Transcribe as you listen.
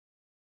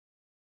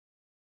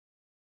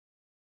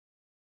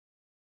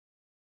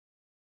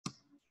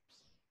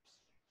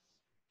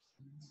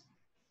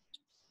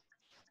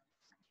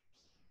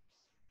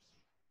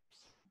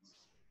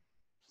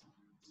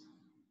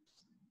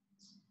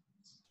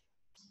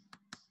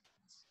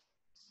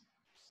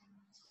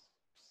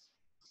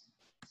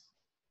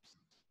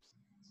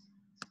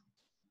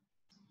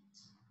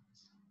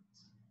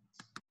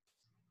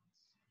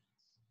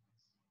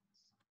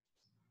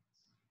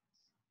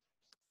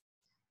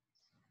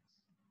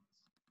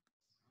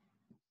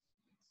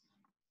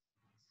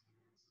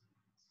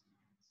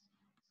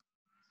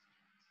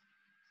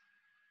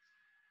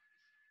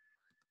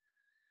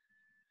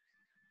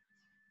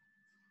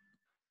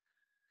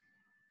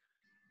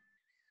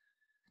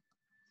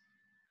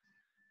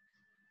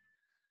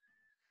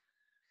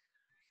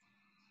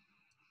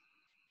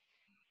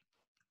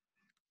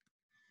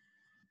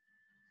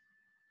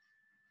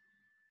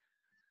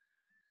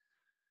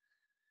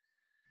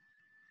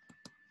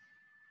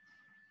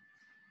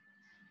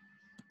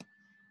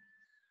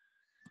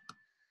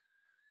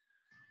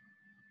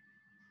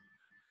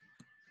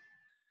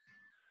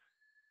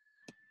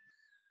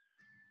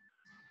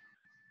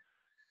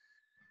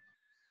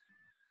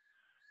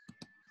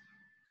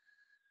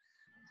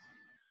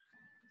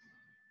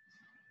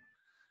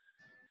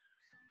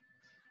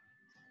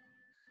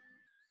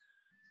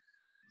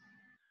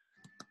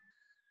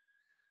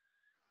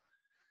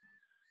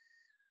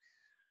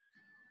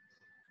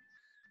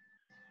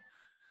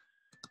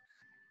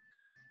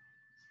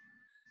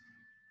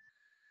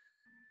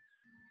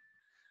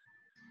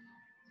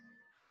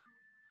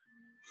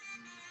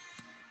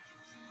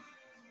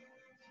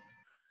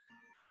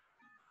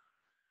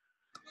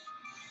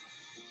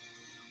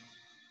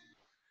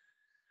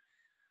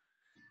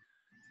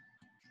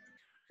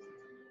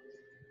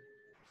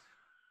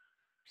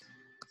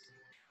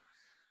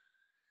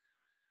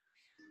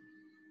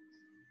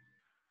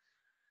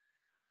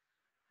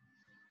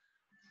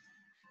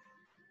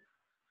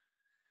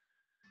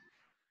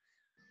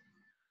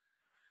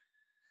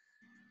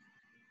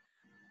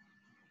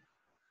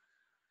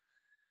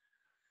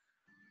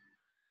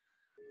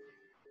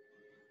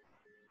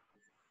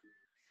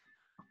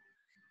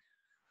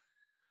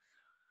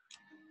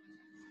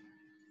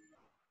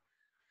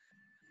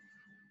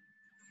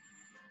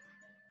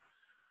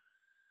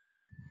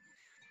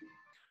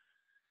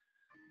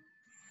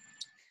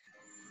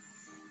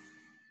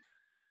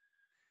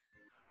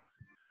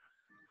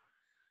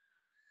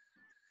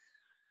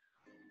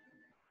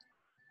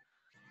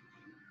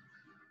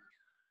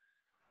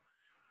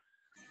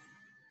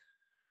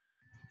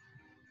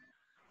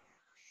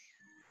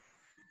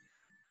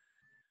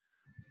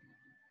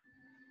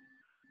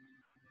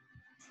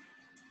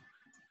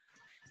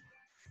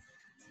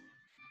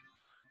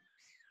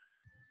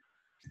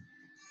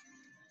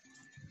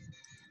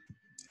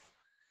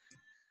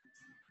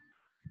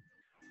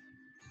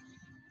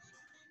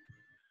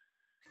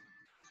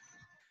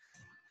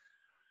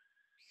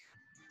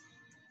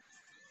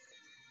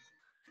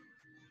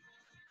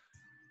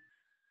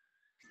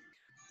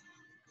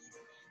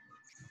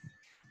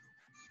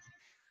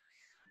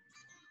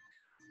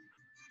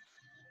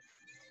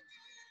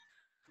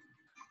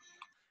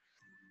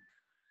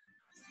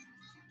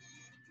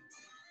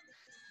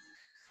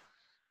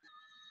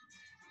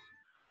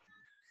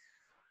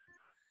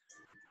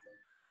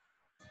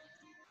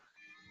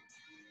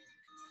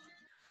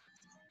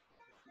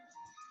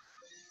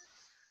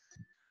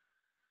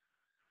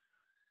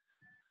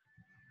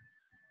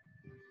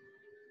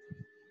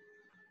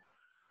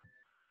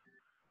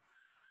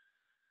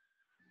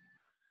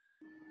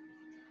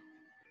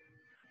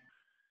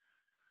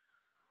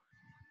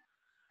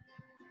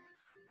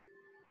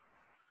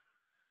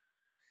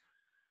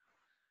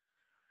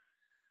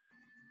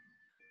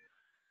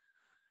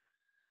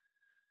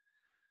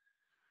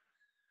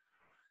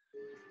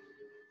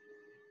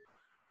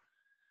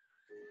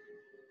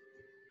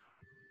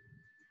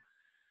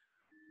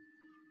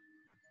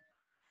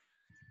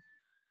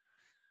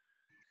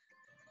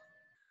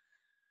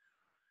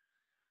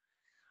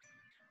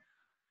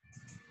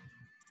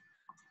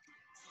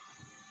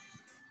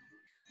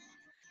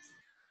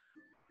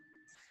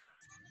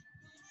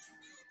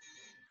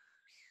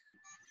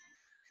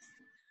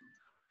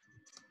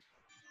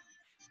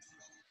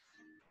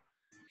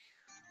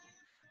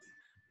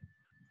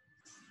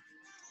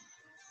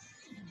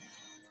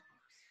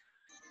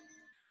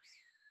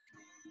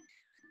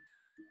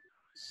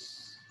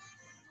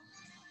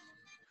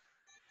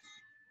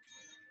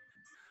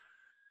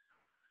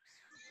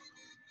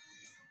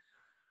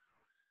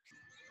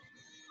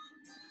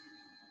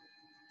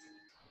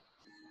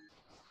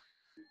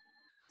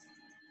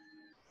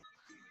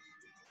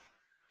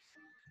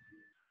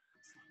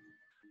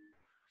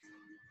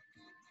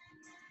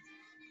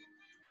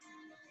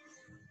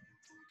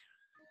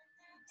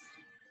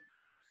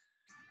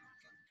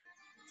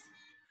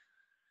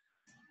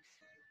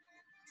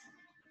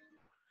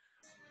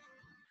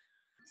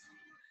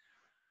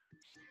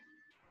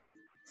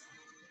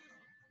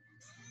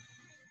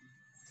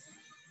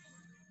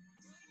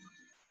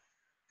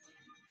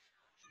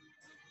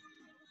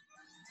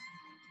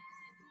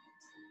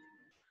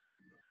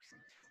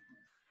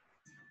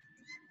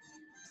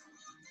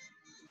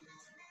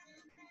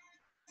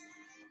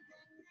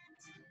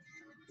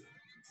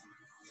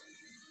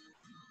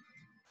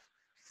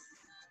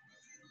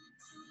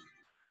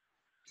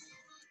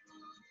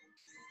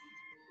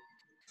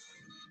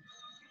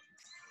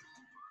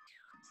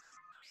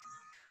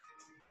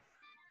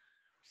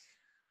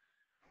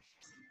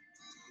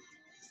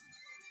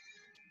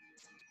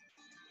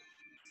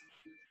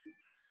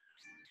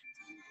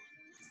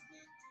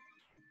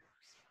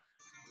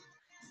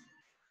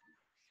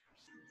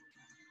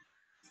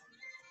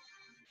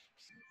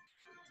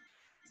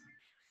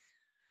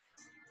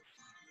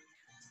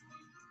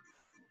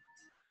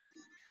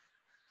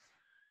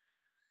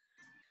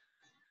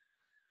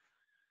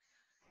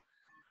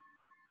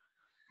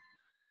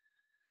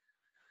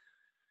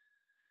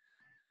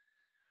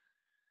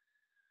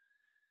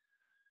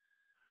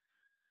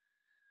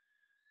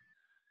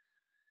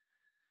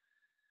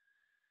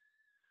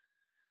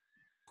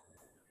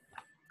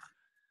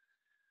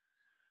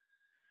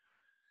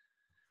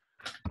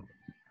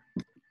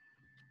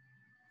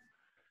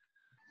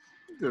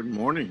Good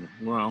morning.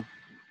 Well,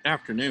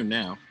 afternoon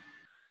now.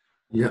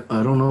 Yeah,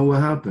 I don't know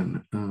what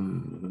happened.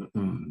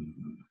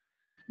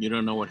 You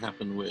don't know what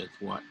happened with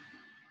what?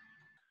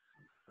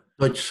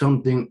 Touch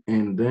something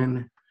and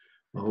then,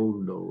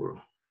 oh Lord.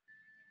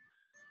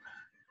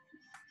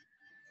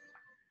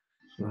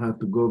 So I have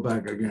to go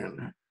back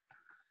again.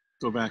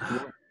 Go back to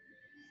what?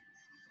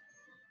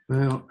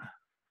 Well,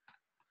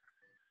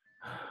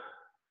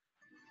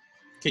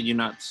 Can you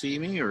not see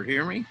me or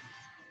hear me?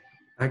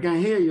 I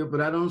can hear you, but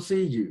I don't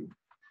see you.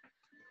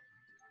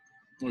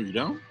 Oh, you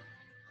don't?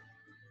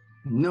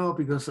 No,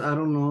 because I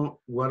don't know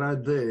what I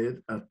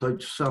did. I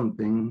touched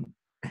something.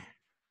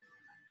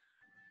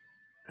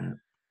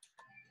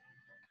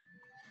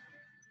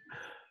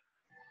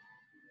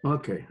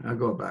 Okay, I'll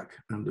go back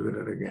and do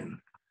it again.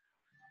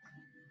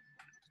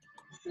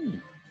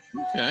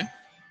 Okay.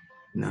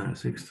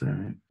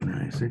 967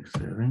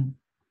 967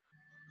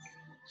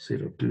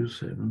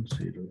 027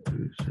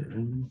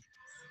 027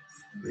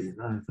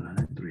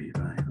 355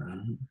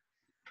 355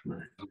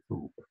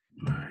 94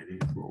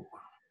 94.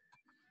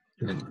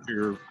 And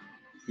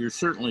you're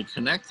certainly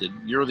connected.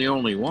 You're the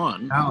only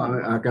one.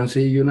 Now I can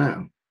see you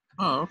now.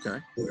 Oh, okay.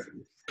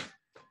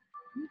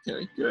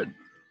 Okay, good.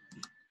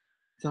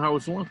 So how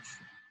was lunch?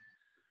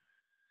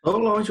 Oh,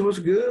 lunch was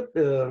good.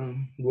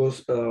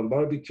 Was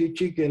barbecue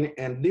chicken,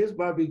 and this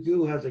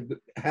barbecue had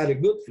a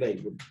good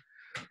flavor.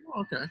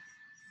 Okay,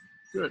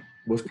 good.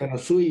 Was kind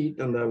of sweet,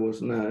 and that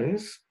was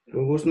nice.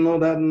 There was not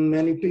that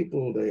many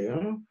people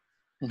there.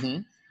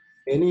 Mm-hmm.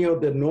 Any of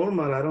the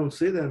normal, I don't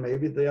see them.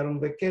 Maybe they are on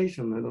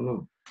vacation. I don't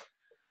know.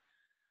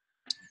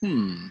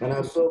 And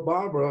I saw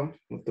Barbara.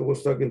 I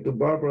was talking to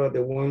Barbara,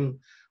 the one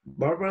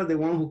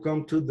who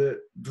come to the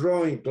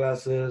drawing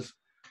classes,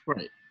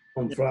 right,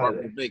 on Barbara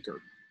Friday.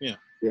 Baker. Yeah.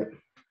 Yeah.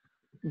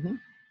 Mm-hmm.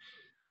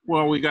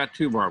 Well, we got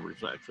two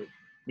Barbers actually.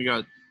 We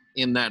got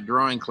in that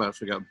drawing class.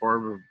 We got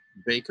Barbara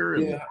Baker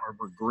and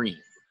Barbara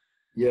Green.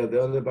 Yeah,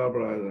 the other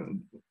Barbara,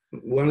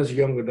 one is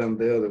younger than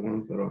the other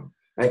one, but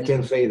I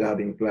can't say that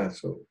in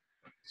class. So.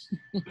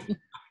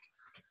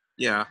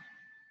 Yeah,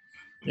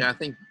 I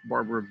think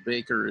Barbara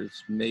Baker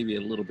is maybe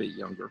a little bit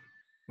younger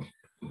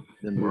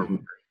than Barbara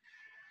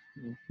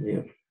Green.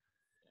 Yeah.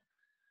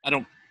 I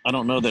don't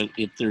know that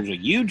if there's a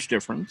huge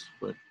difference,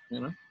 but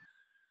you know.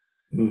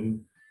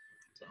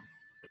 So.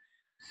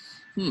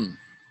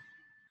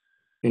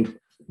 And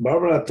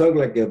Barbara talked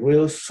like a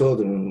real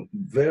Southern,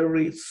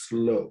 very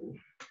slow.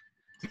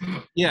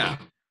 Yeah.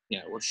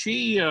 Well,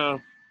 she. Well,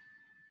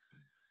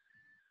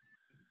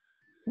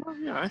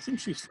 yeah, I think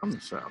she's from the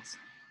South.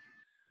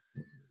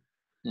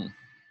 Well,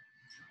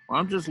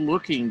 I'm just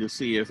looking to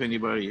see if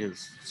anybody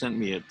has sent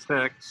me a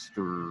text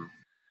or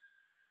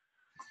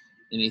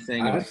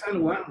anything. I sent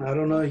one. I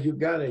don't know if you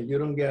got it. You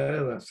don't get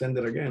it, I'll send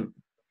it again.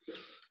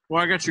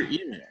 Well, I got your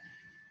email.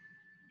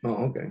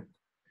 Oh, okay.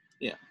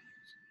 Yeah.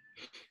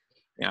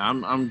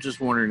 I'm just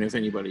wondering if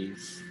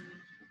anybody's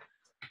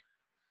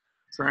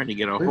trying to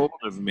get a hold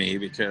of me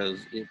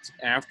because it's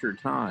after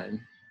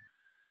time.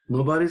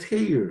 Nobody's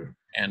here.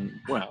 And,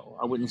 well,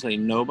 I wouldn't say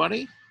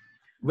nobody.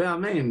 Well, I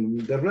mean,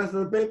 the rest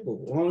of the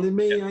people, only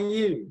me and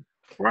you.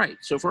 Right.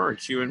 So far,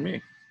 it's you and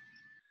me.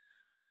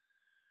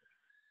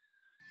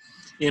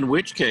 In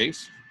which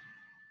case,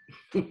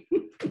 I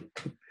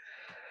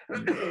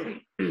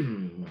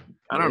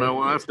don't know.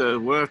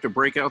 We'll have to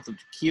break out the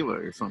tequila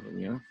or something,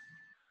 you know.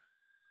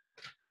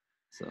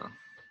 So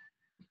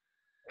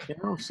I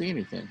don't see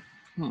anything.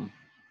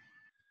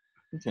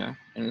 Okay,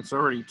 and it's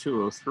already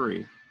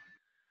 2:03.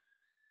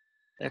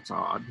 That's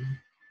odd.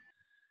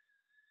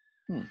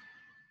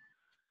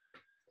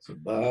 So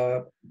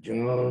Bob,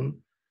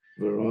 John,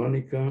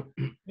 Veronica,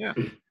 yeah,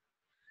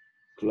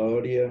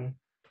 Claudia,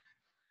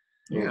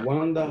 yeah.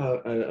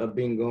 Wanda have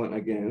been gone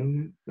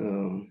again.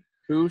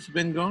 Who's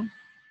been gone?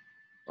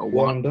 Oh,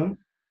 Wanda.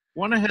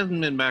 Wanda hasn't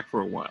been back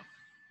for a while.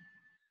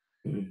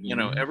 You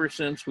know, ever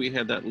since we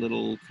had that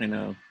little kind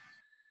of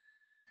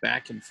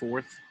back and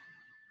forth.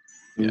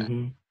 Yeah.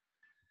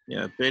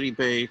 Yeah, Betty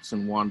Bates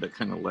and Wanda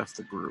kind of left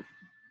the group.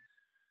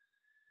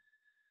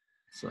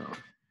 So.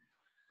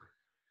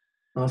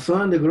 I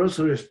saw in the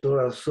grocery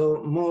store, I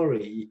saw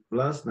Maury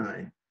last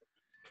night.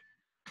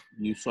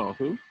 You saw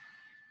who?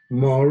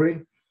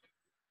 Maury.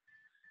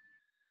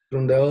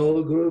 From the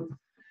old group.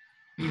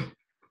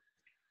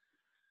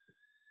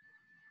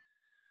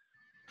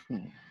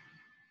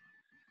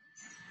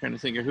 Trying to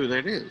think of who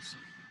that is.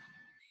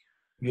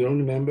 You don't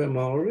remember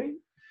Maury?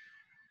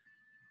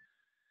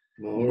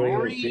 Maury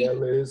and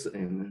Phyllis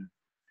and.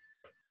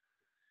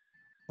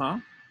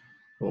 Huh?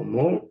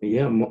 Oh,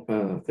 yeah,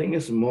 I think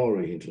it's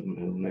Maury, his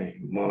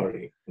name,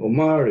 Maury. Oh,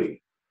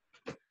 Maury.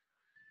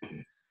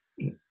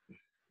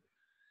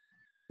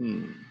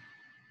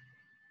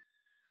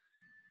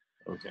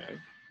 Okay.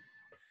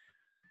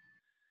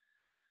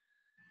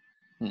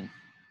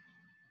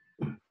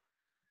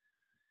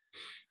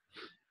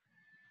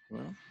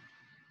 Well,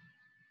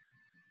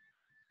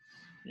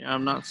 yeah,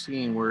 I'm not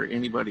seeing where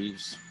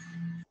anybody's.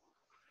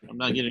 I'm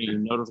not getting any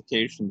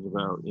notifications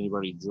about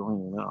anybody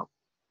joining up.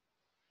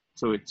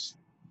 So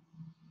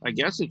I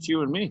guess it's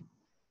you and me.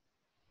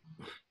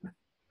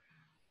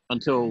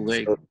 until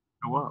they So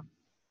show up.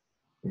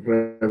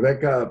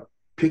 Rebecca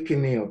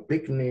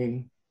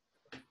Pickney.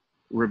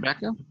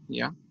 Rebecca,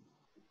 yeah.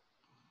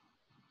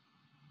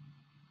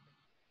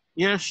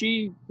 Yeah,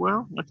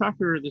 well, I talked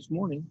to her this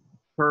morning.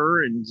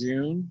 Her and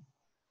June,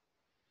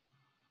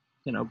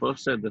 both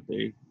said that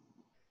they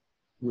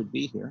would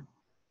be here.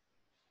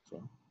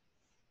 So.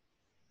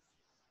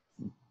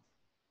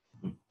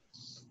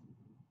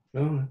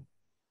 No.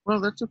 Well,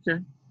 that's okay.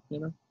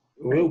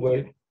 We'll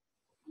wait.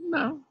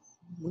 No,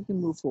 we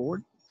can move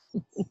forward.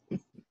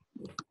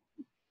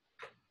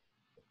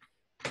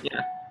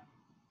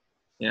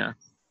 Yeah.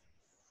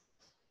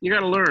 You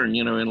got to learn,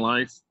 in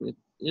life.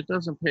 It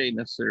doesn't pay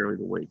necessarily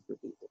to wait for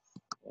people.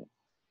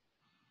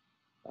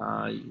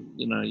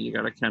 You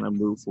got to kind of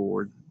move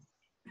forward.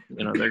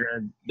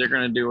 They're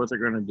gonna do what they're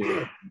gonna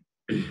do.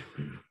 At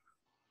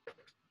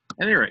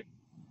any rate,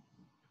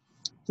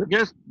 so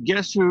guess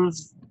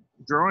whose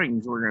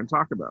drawings we're gonna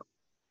talk about?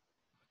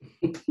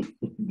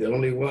 The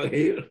only one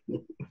here.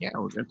 Yeah,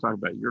 we're gonna talk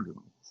about your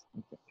drawings.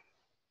 Okay.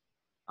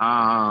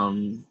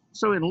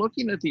 So in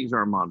looking at these,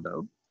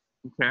 Armando,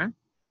 okay,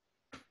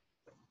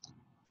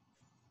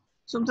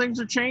 some things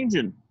are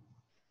changing.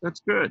 That's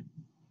good.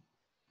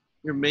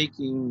 You're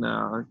making,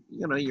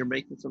 you're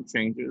making some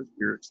changes.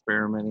 You're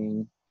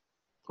experimenting,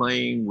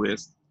 playing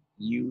with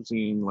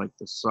using like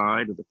the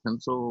side of the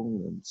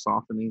pencil and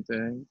softening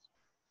things.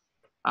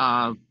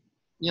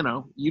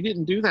 You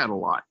didn't do that a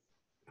lot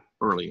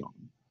early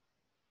on.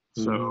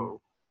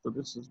 So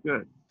this is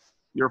good.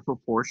 Your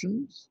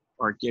proportions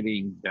are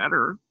getting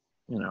better.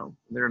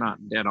 They're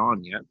not dead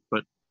on yet,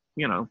 but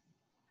you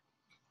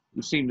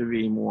seem to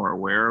be more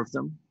aware of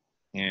them,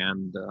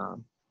 and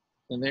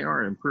they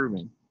are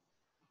improving.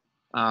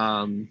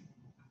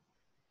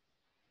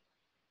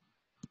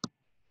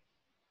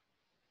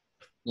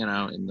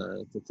 In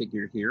the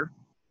figure here,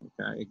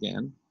 okay,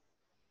 again,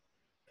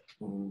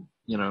 you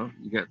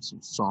got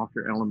some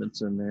softer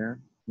elements in there,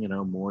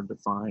 more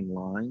defined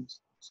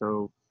lines.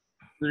 So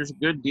there's a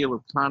good deal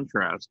of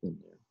contrast in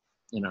there.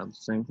 The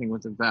same thing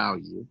with the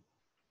value.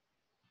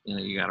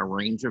 You got a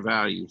range of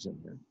values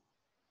in there.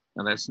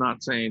 Now that's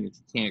not saying that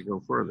you can't go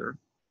further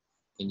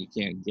and you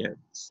can't get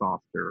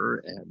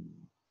softer and,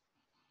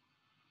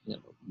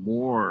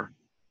 more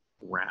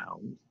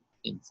round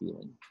in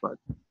feeling, but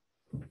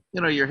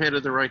you're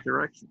headed the right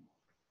direction.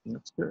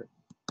 That's good.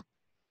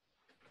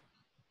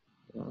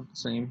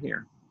 Same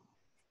here.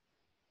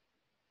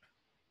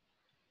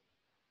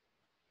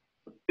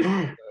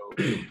 So,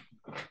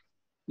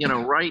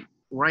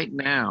 right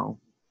now,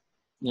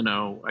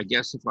 I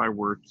guess if I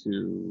were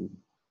to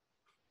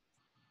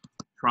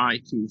try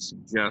to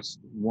suggest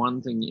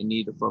one thing you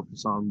need to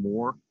focus on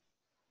more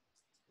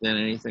than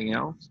anything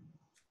else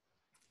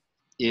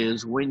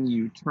is when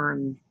you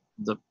turn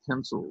the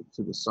pencil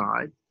to the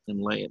side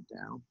and lay it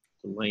down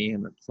to lay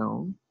in a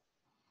tone,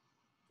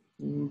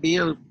 be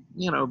a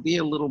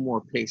little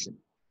more patient,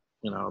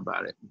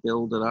 about it.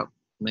 Build it up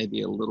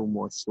maybe a little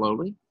more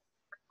slowly.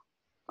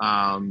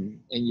 And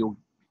you'll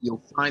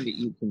find that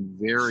you can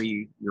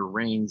vary your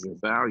range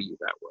of value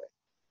that way.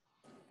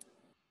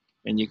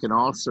 And you can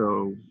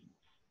also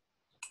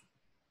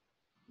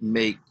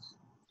make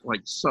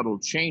like subtle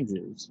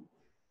changes,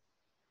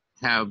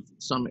 have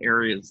some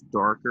areas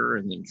darker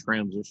and then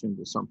transition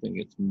to something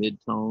that's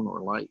mid-tone or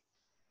light.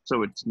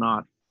 So it's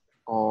not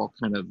all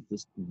kind of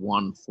just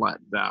one flat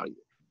value.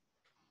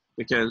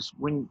 Because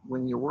when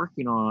you're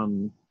working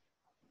on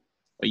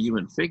a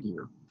human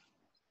figure,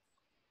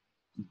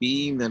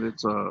 being that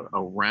it's a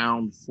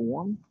round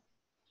form,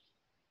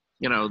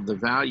 the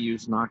value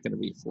is not going to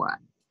be flat.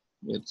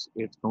 It's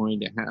going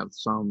to have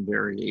some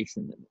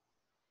variation in it.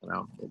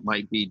 It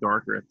might be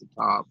darker at the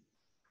top,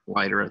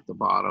 lighter at the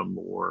bottom,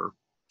 or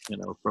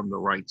from the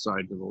right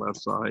side to the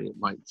left side, it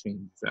might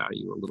change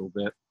value a little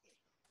bit.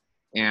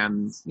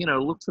 And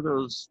look for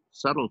those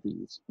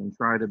subtleties and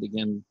try to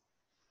begin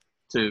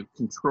to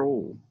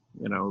control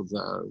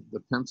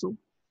the pencil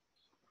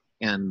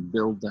and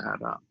build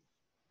that up.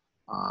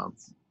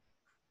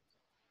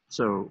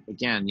 So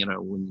again,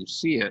 when you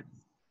see it,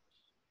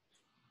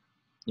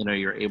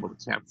 you're able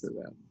to capture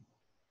that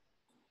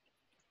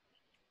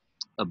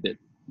a bit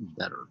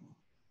better.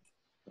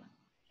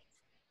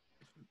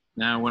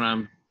 Now, when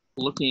I'm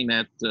looking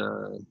at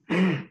your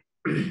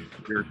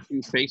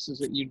two faces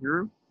that you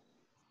drew,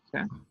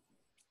 okay,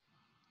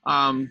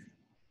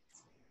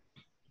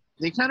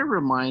 they kind of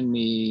remind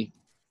me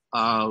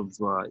of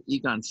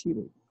Egon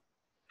Schiele.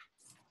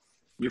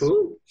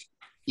 Who?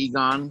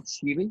 Egon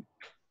Schiele.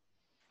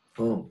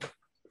 Oh.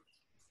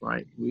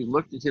 Right. We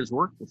looked at his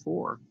work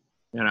before.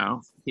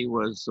 He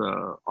was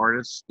an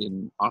artist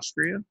in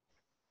Austria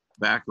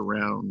back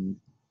around,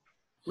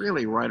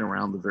 really right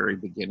around the very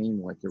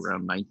beginning, like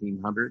around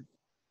 1900,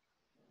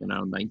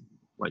 like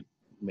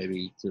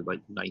maybe to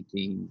like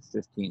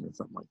 1915 or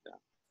something like that.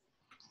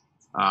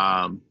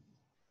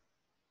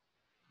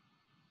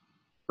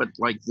 But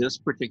like this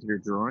particular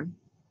drawing,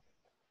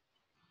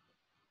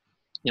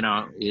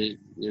 it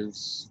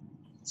is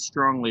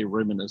strongly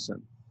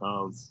reminiscent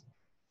of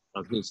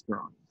his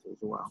drawings as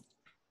well.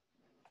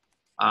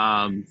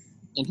 And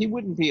he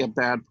wouldn't be a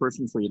bad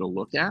person for you to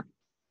look at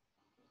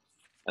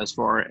as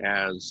far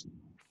as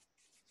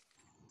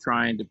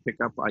trying to pick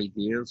up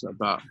ideas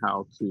about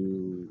how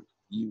to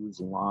use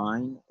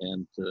line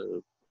and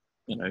to,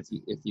 you know,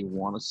 if you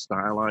want to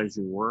stylize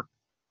your work,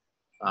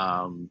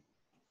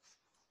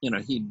 you know,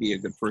 he'd be a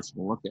good person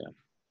to look at.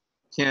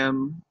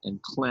 Kim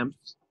and Klimt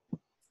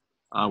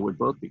would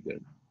both be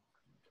good.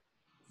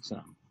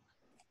 So,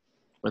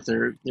 but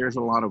there's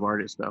a lot of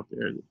artists out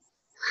there that,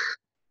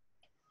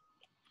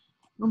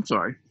 I'm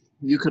sorry,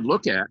 you could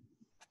look at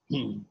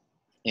and,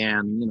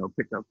 you know,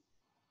 pick up,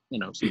 you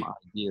know, some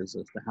ideas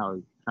as to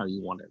how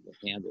you want it to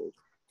handle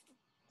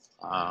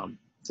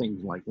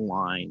things like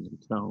line and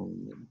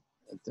tone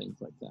and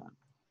things like that.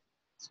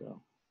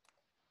 So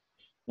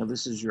now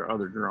this is your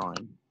other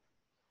drawing.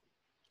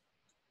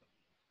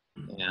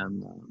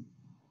 And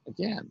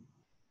again,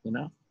 you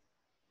know,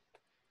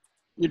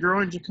 your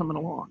drawings are coming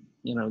along.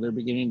 You know, they're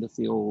beginning to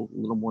feel a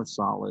little more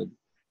solid.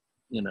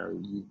 You know,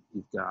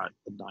 you've got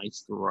a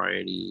nice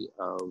variety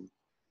of,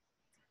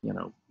 you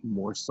know,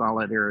 more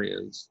solid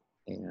areas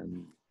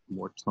and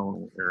more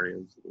tonal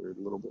areas that are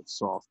a little bit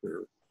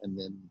softer, and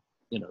then,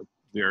 you know,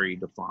 very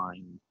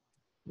defined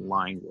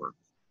line work.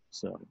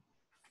 So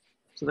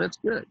that's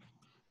good.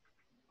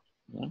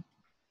 You know,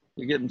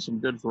 you're getting some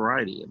good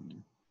variety in there.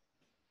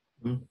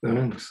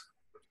 Thanks.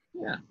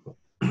 Yeah.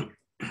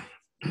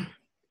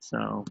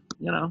 So,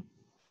 you know,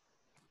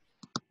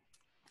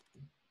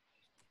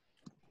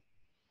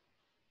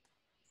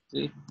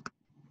 see,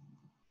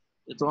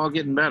 it's all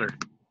getting better.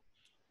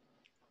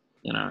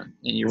 You know,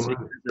 and your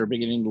figures are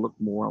beginning to look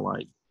more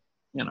like,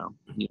 you know,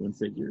 human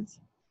figures.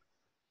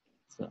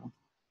 So,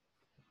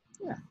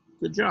 yeah,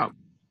 good job.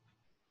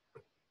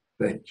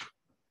 Thank you.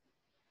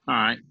 All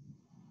right.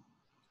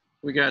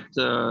 We got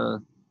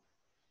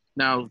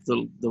now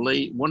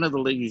one of the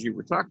ladies you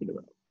were talking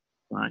about,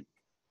 right?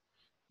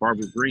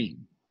 Barbara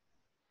Green.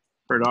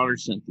 Her daughter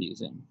sent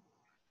these in.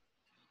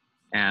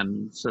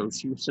 And so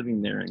she was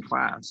sitting there in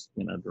class,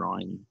 you know,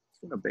 drawing,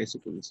 you know,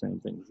 basically the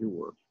same things you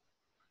were.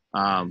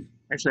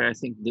 Actually, I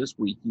think this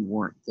week you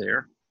weren't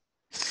there,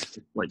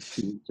 like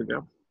 2 weeks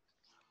ago.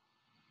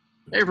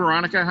 Hey,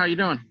 Veronica, how you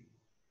doing?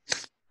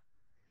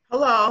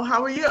 Hello,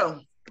 how are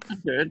you?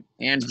 Good.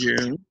 And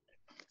June.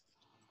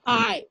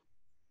 Hi.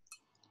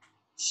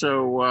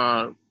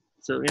 So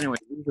anyway,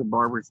 these are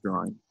Barbara's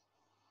drawings.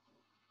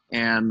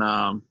 And,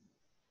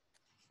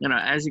 you know,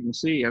 as you can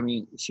see, I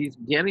mean, she's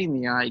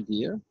getting the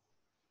idea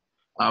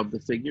of the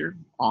figure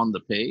on the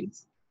page,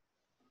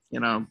 you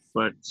know,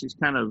 but she's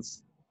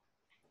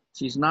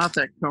not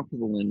that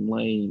comfortable in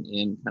laying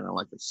in kind of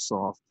like a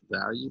soft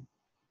value.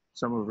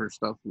 Some of her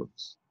stuff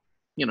looks,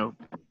 you know,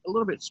 a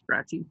little bit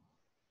scratchy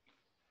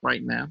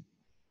right now.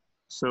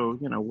 So,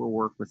 you know, we'll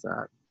work with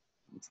that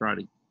and try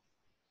to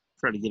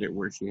get it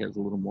where she has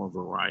a little more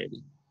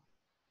variety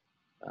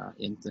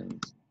in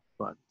things.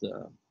 But,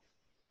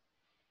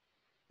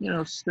 you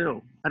know,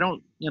 still, I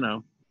don't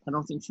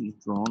think she's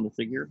drawn the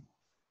figure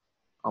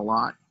a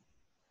lot,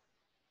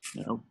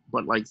 you know,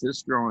 but like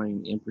this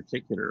drawing in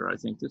particular, I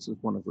think this is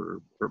one of her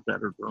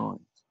better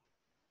drawings.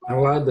 I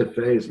like the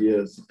face,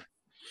 yes.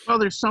 Well,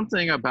 there's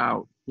something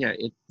about, yeah,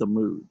 it's the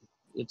mood.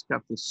 It's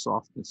got this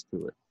softness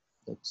to it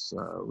that's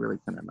really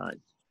kind of nice.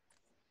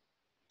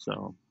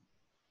 So,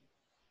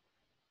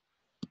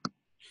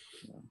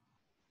 yeah.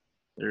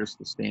 There's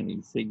the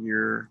standing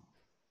figure,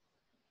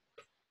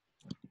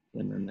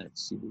 and then that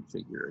seated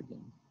figure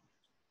again.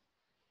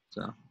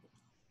 So,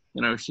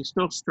 you know, she's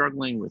still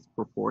struggling with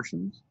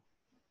proportions,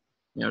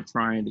 you know,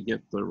 trying to get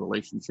the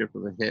relationship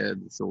of the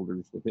head, the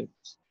shoulders, the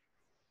hips,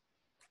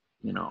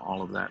 you know,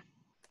 all of that,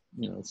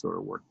 you know, sort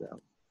of worked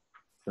out.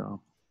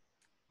 So,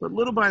 but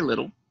little by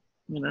little,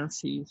 you know,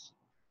 she's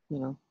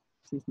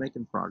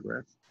making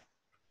progress.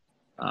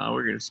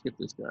 We're going to skip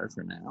this guy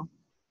for now.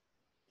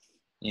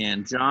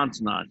 And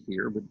John's not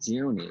here, but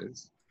June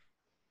is.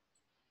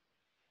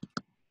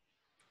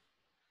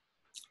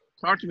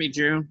 Talk to me,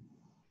 June.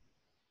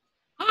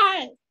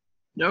 Hi.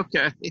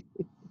 Okay.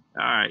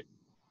 All right.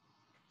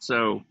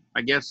 So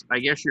I guess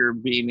you're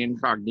being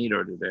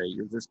incognito today.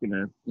 You're just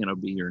gonna, you know,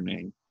 be your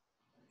name.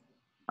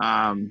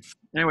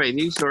 Anyway,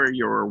 these are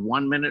your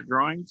 1-minute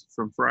drawings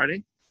from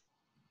Friday.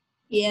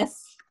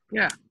 Yes.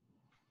 Yeah.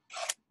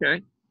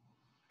 Okay.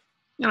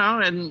 You know,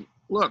 and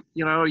look,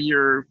 you know,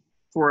 you're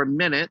for a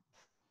minute,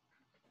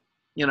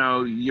 you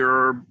know,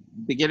 you're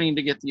beginning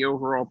to get the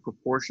overall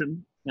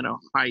proportion, you know,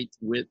 height,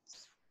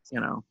 width, you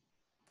know,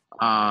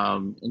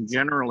 and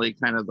generally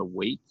kind of the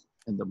weight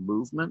and the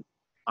movement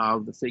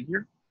of the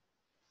figure.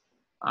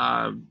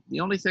 The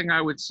only thing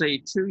I would say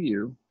to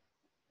you,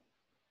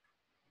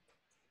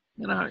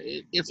 you know,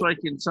 it's like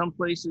in some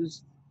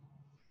places,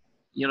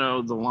 you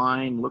know, the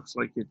line looks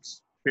like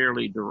it's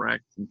fairly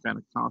direct and kind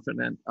of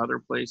confident. Other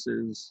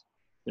places,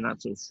 you're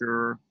not so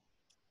sure.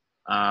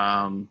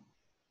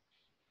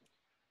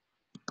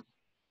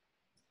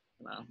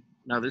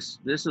 Now this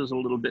is a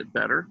little bit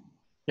better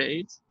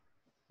page,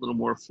 a little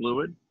more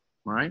fluid,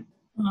 right?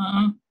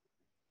 Uh-huh.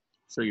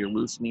 So you're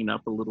loosening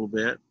up a little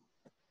bit.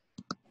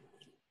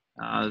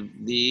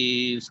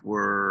 These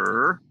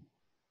were,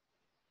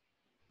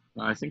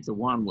 I think the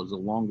one was a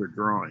longer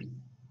drawing,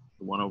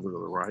 the one over to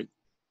the right.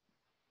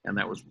 And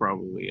that was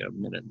probably a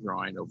minute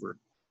drawing over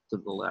to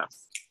the left.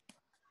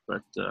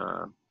 But,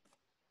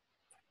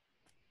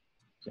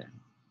 okay.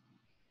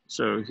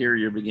 So here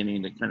you're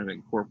beginning to kind of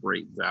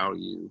incorporate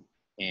value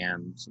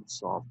and some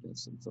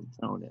softness and some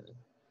tone in it.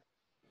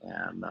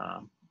 And,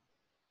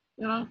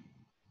 you know,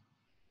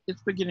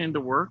 it's beginning to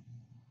work,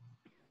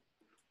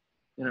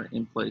 you know,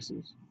 in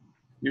places.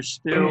 You're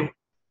still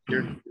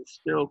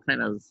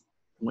kind of,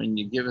 when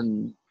you're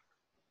given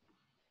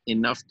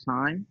enough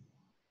time,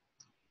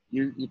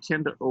 you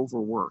tend to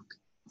overwork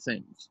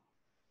things.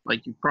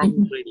 Like you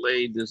probably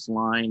laid this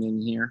line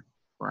in here,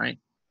 right?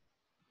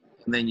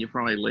 And then you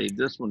probably laid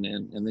this one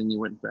in, and then you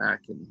went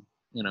back and,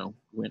 you know,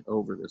 went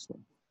over this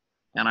one.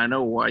 And I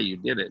know why you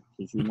did it,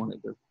 because you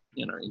wanted to,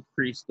 you know,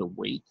 increase the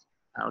weight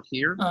out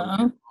here.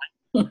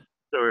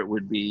 So it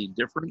would be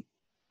different.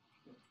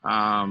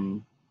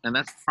 And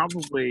that's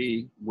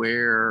probably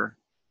where,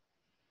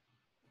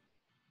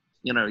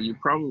 you know, you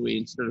probably,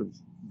 instead of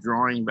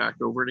drawing back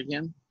over it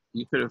again,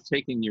 you could have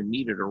taken your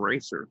kneaded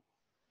eraser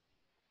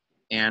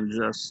and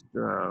just,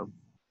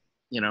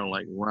 you know,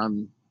 like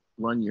run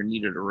your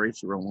kneaded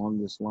eraser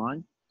along this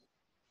line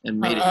and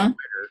made it better,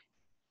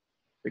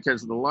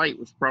 because the light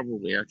was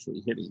probably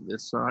actually hitting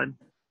this side.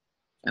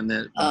 And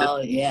then,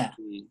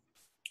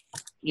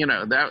 you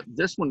know, that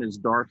this one is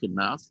dark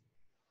enough.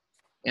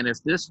 And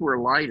if this were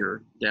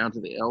lighter down to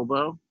the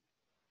elbow,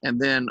 and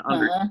then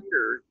under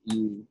here,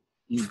 you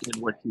did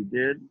what you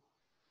did.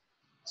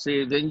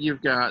 See, then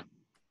you've got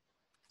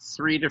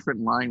 3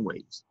 different line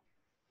weights.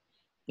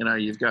 You know,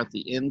 you've got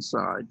the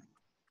inside,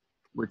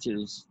 which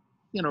is,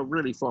 you know,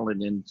 really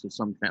falling into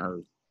some kind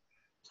of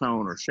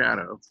tone or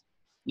shadow.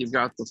 You've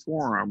got the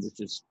forearm, which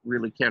is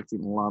really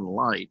catching a lot of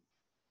light.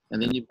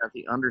 And then you've got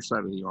the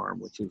underside of the arm,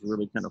 which is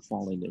really kind of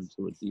falling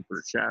into a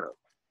deeper shadow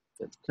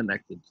that's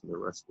connected to the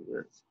rest of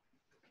this.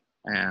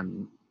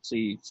 And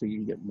see, so you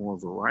can get more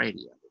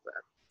variety out of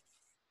that.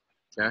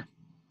 Okay?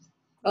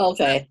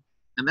 Okay.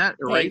 And that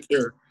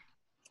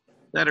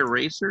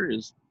eraser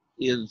is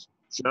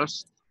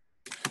just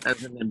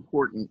as an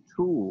important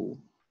tool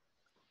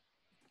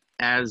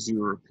as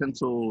your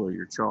pencil or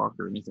your chalk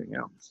or anything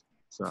else.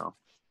 So,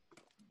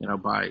 you know,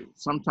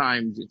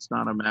 sometimes it's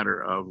not a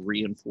matter of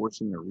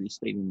reinforcing or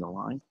restating the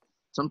line.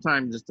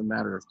 Sometimes it's a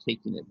matter of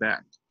taking it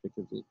back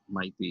because it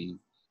might be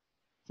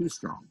too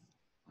strong,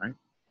 right?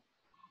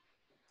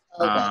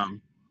 Okay.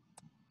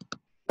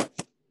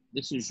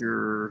 This is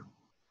your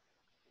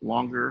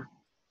longer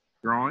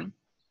drawing.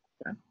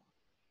 Okay.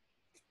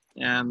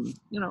 And,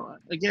 you know,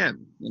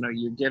 again, you know,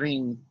 you're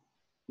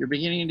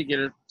beginning to get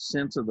a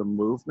sense of the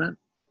movement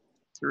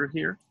through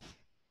here.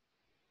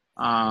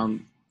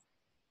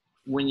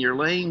 When you're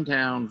laying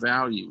down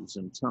values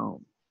and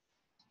tone,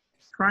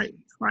 try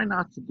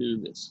not to do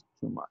this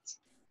too much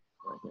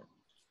right here,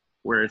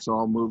 where it's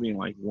all moving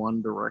like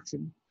one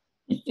direction.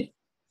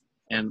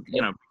 And,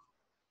 you know,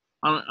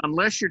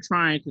 unless you're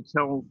trying to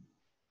tell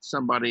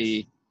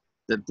somebody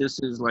that this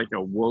is like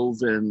a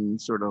woven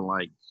sort of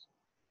like,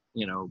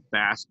 you know,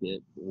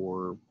 basket,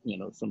 or, you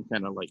know, some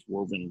kind of like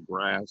woven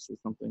grass or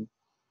something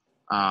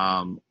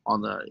on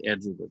the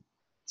edge of the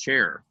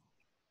chair,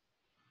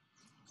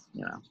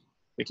 you know,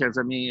 because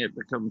I mean, it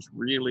becomes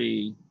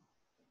really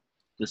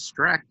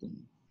distracting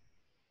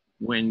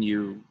when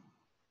you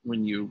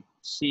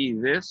see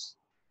this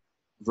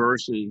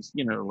versus,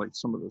 you know, like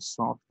some of the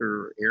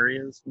softer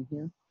areas in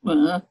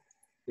here.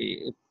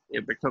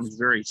 It becomes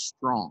very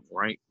strong,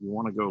 right? You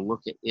want to go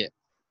look at it.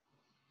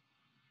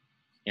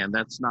 And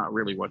that's not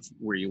really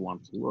where you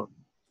want to look.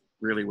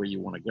 Really where you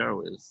want to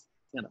go is,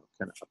 you know,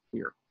 kind of up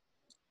here,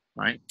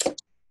 right?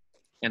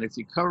 And if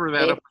you cover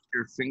that up with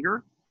your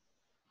finger,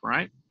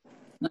 right?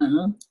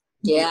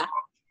 Yeah.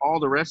 All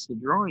the rest of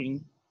the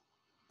drawing,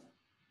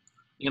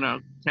 you know,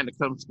 kind of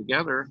comes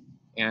together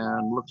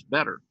and looks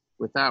better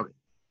without it.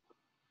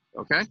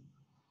 Okay?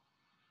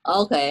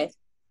 Okay.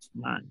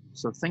 All right.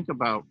 So think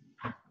about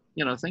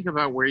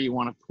where you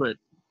want to put,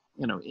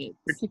 you know,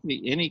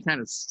 particularly any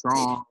kind of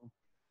strong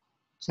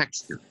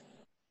texture.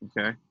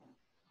 Okay?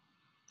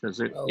 Because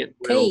it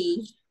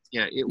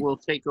will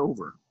take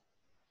over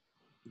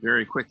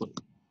very quickly.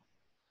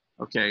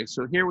 Okay,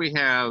 so here we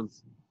have,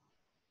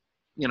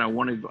 you know,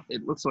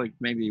 it looks like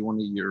maybe one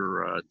of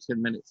your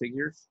 10-minute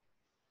figures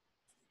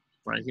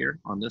right here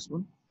on this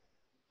one.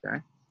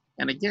 Okay,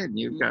 and again,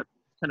 you've got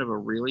kind of a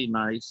really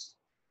nice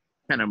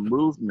kind of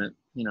movement,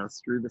 you know,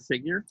 through the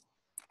figure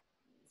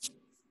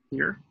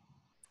here.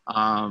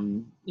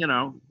 You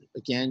know,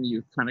 again,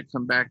 you kind of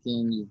come back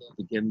in, you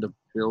begin to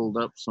build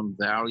up some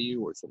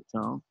value or some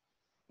tone,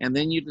 and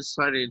then you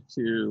decided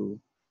to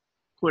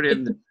put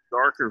in the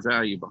darker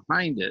value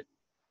behind it.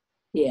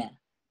 Yeah.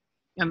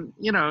 And,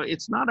 you know,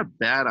 it's not a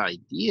bad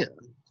idea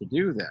to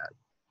do that,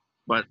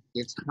 but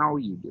it's how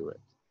you do it.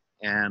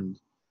 And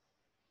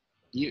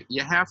you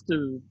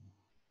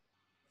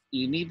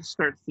need to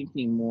start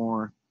thinking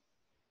more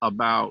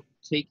about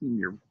taking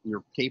your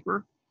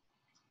paper.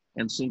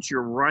 And since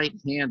you're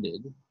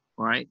right-handed,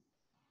 right?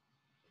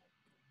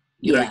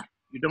 You know, Yeah.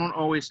 you don't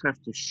always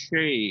have to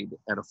shade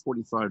at a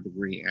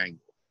 45-degree angle,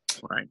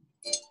 right?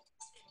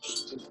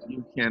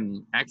 You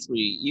can actually,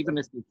 even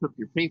if you took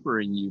your paper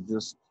and you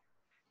just,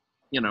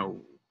 you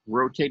know,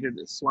 rotated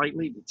it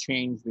slightly to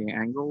change the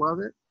angle of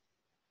it,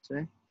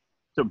 see,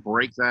 to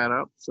break that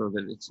up so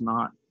that it's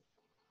not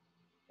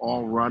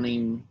all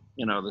running,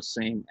 you know, the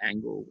same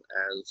angle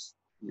as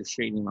you're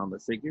shading on the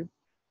figure.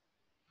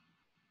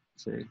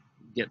 So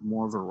get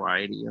more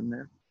variety in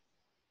there.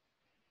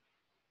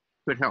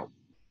 Could help,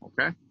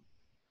 okay?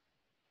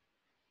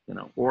 You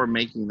know, or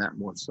making that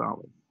more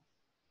solid,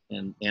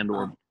 and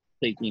or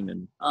taking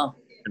and Oh,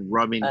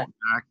 rubbing it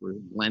back or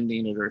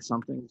blending it or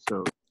something.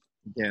 So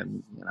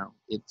again, you know,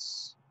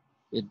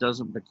 it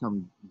doesn't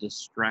become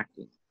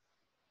distracting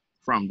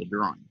from the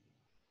drawing.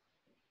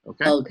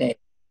 Okay. okay.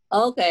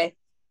 Okay.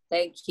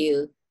 Thank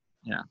you.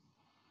 Yeah.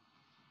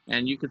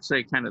 And you could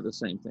say kind of the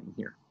same thing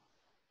here,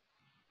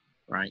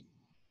 right?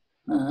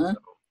 Uh-huh.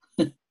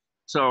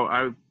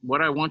 So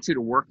what I want you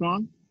to work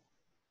on,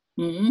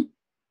 Mm-hmm.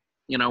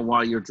 you know,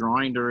 while you're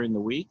drawing during the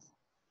week,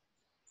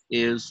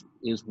 is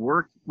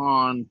work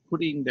on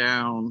putting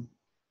down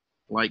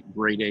like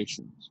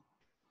gradations,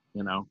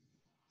 you know,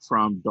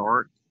 from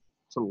dark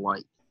to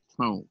light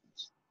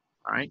tones,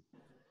 right?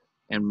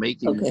 And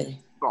making it Okay.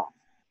 soft,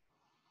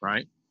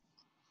 right?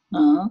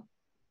 Uh-huh.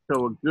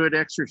 So a good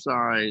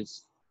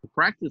exercise to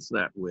practice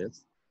that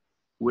with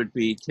would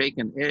be take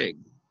an egg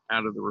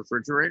out of the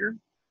refrigerator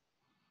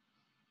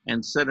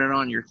and set it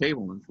on your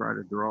table and try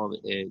to draw the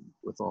egg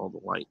with all the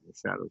light and the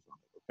shadows on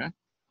it,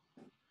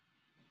 okay?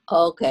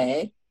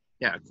 Okay.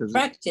 Yeah, because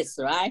Practice,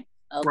 right?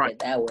 Okay, right.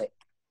 that way.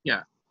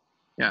 Yeah,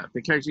 yeah,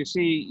 because you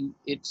see,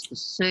 it's the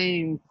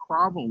same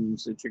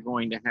problems that you're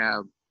going to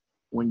have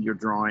when you're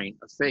drawing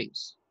a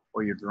face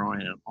or you're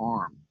drawing an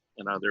arm.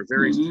 You know, they're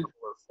very similar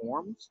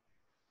forms,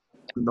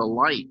 and the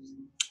light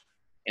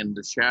and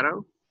the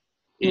shadow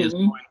is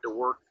going to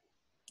work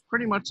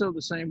pretty much so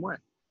the same way.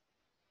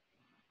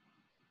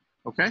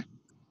 Okay?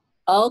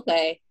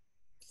 Okay.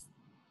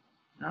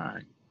 All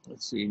right.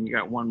 Let's see. And you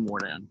got one more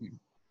down here.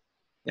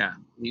 Yeah,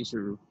 these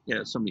are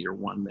some of your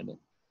 1 minute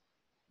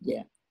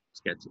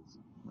sketches,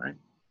 right?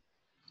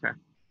 Okay.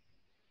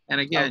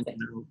 And again, Okay.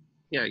 you know,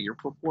 yeah, your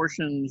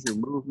proportions, your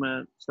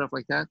movement, stuff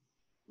like that,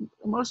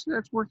 most of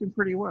that's working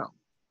pretty well.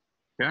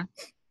 Okay.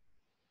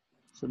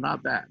 So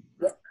not bad.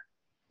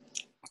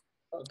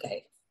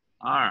 Okay.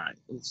 All right.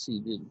 Let's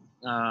see.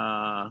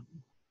 All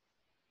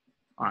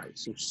right.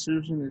 So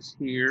Susan is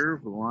here.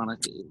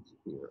 Veronica is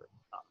here.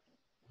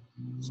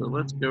 So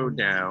let's go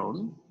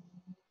down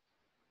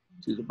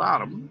to the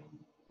bottom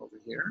over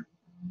here.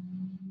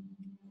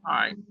 All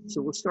right.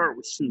 So we'll start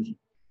with Susan.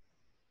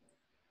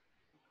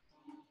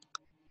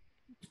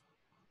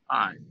 All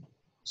right.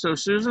 So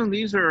Susan,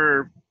 these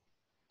are,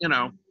 you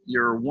know,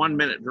 your 1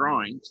 minute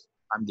drawings,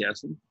 I'm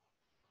guessing.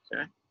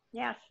 Okay.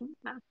 Yes.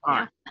 All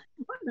right.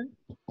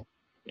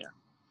 Yeah.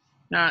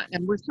 Now,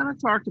 and we've kind of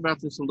talked about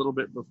this a little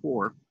bit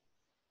before.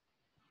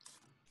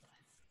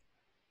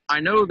 I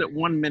know that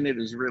 1 minute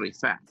is really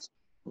fast,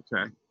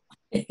 okay?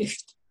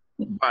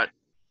 But,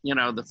 you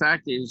know, the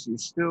fact is you're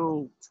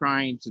still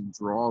trying to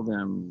draw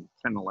them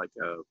kind of like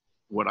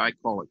what I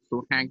call a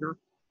coat hanger,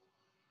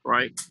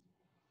 right?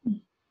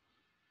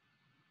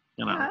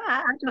 You know,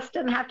 I just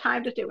didn't have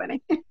time to do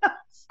anything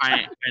else.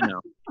 I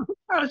know.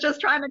 I was just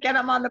trying to get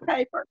them on the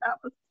paper. That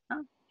was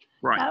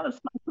right. That was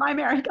my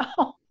primary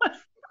goal.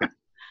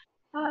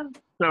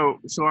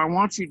 So I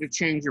want you to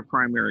change your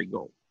primary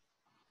goal,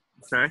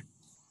 okay?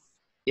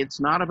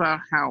 It's not about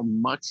how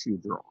much you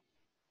draw.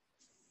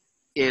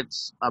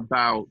 It's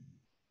about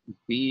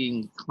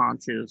being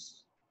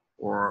conscious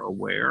or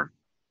aware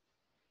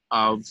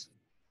of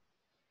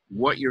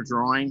what you're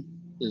drawing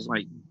is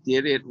like,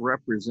 did it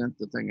represent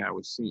the thing I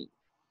was seeing,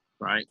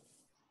 right?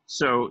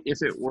 So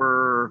if it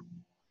were,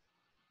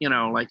 you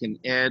know, like an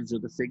edge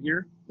of the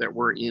figure that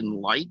were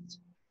in light,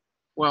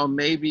 well,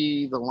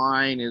 maybe the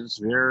line is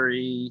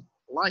very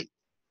light,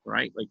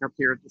 right? Like up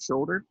here at the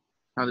shoulder,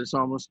 how this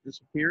almost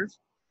disappears.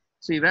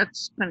 See,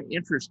 that's kind of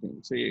interesting.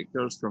 See, it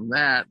goes from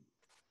that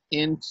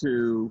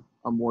into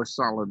a more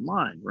solid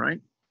line,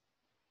 right?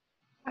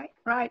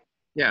 Right.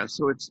 Yeah,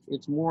 so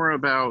it's more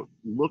about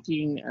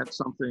looking at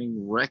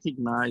something,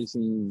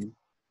 recognizing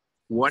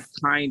what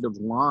kind of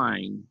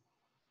line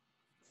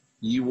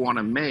you want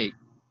to make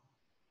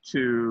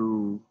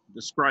to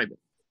describe it,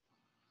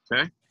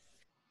 okay?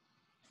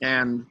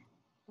 And,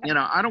 you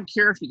know, I don't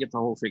care if you get the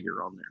whole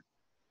figure on there.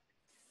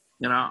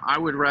 You know, I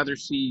would rather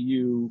see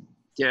you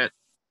get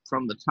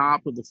from the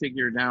top of the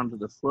figure down to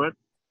the foot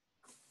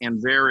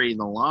and vary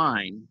the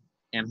line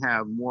and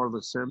have more of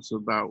a sense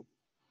about,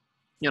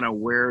 you know,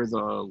 where the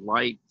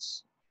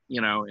lights,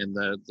 you know, and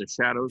the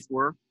shadows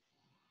were,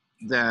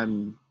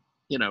 than,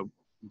 you know,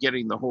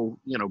 getting the whole,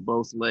 you know,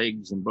 both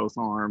legs and both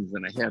arms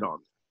and a head on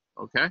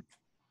it. Okay?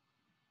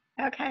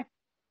 Okay.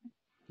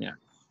 Yeah.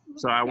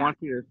 So I want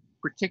you to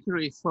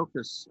particularly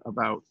focus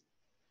about,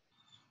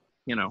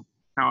 you know,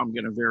 how I'm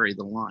going to vary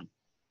the line.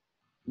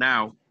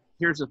 Now,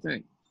 here's the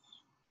thing.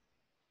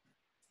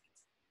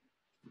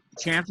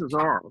 chances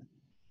are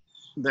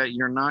that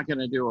you're not going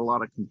to do a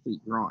lot of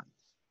complete drawings.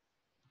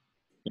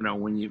 You know,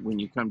 when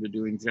you come to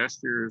doing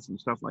gestures and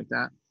stuff like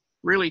that,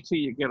 really till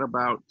you get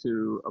about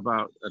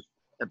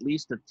at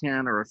least a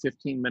 10 or a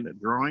 15-minute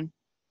drawing,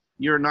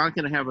 you're not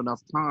going to have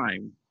enough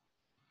time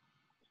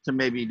to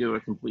maybe do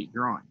a complete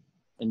drawing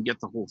and get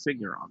the whole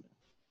figure on there.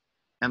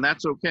 And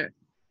that's okay,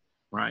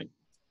 right?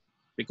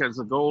 Because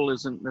the goal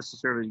isn't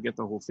necessarily to get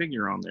the whole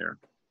figure on there.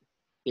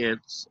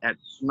 It's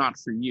not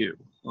for you,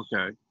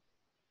 okay?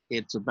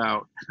 It's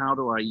about how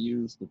do I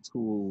use the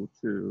tool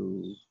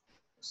to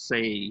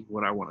say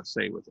what I want to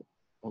say with it,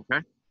 okay?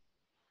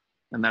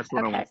 And that's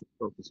what I want to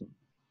focus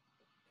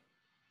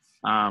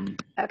on.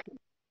 Okay.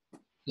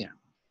 Yeah.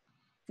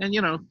 And,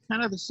 you know,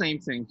 kind of the same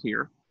thing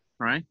here,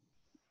 right?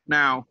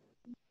 Now,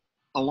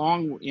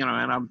 along, you know,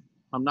 and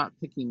I'm not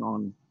picking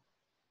on,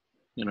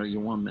 you know,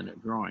 your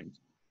 1-minute drawings,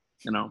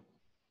 you know,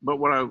 but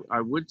what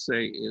I would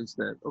say is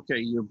that, okay,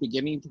 you're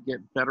beginning to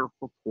get better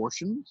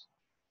proportions,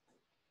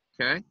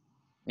 okay?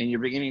 And you're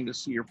beginning to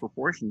see your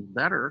proportions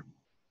better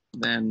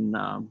than,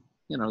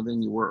 you know,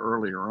 than you were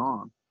earlier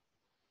on.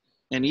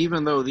 And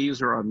even though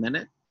these are a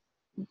minute,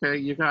 okay,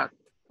 you got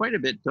quite a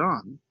bit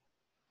done.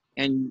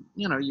 And,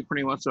 you know, you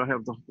pretty much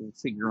have the whole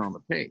figure on the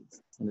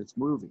page and it's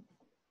moving.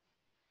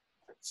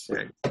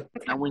 Okay.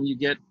 Now, when you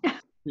get to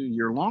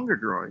your longer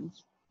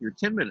drawings, your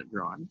 10-minute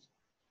drawings,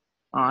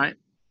 all right,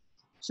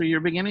 so you're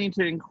beginning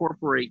to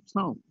incorporate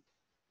tone.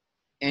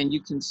 And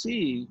you can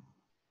see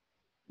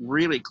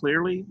really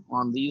clearly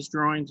on these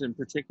drawings in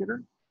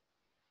particular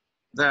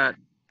that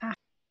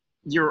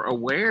you're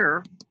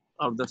aware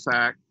of the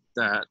fact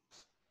that,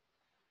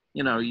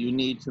 you know, you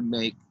need to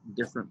make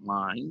different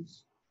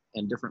lines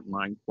and different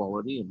line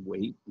quality and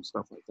weight and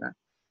stuff like that,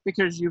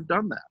 because you've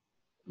done that,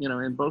 you know,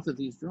 in both of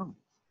these drawings,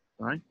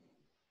 right?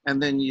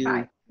 And then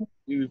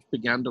you've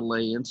begun to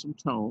lay in some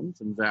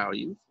tones and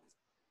values,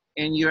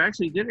 and you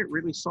actually did it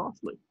really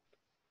softly,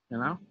 you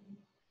know,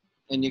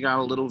 and you got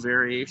a little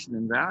variation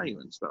in value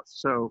and stuff.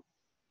 So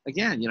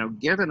again, you know,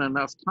 given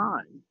enough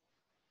time,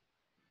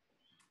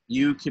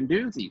 you can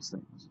do these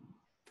things,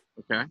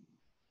 okay?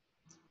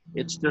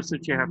 It's just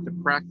that you have to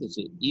practice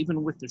it,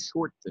 even with the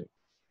short thing,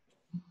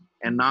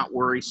 and not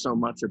worry so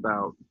much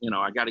about, you know,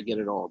 I got to get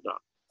it all done,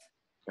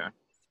 okay?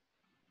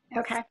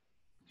 Okay.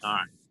 All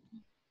right.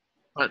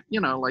 But,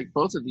 you know, like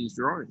both of these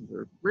drawings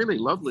are really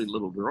lovely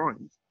little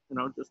drawings, you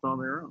know, just on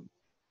their own.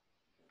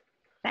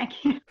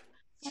 Thank you.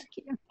 Thank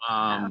you.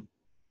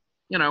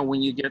 You know,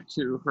 when you get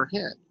to her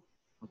head,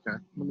 okay,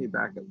 let me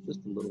back up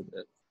just a little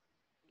bit.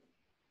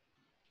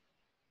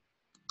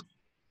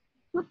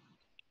 Whoop.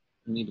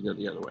 I need to go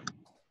the other way.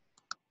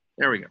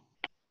 There we go.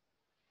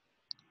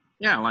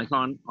 Yeah, like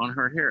on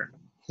her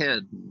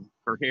head, and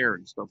her hair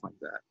and stuff like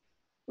that.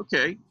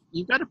 Okay,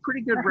 you got a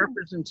pretty good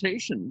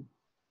representation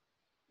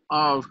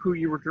of who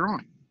you were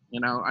drawing.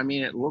 You know, I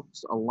mean, it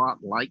looks a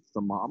lot like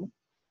the model,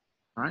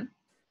 right?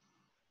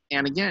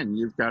 And again,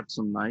 you've got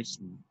some nice,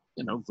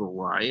 you know,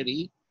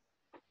 variety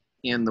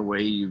in the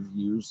way you've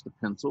used the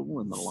pencil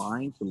and the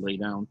line to lay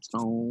down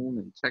tone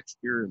and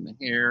texture in the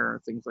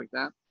hair, things like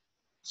that.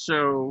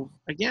 So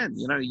again,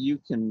 you know, you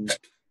can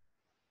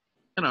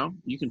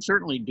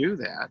certainly do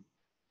that,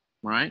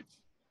 right?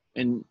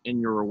 And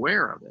you're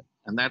aware of it,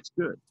 and that's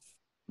good.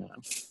 You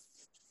know?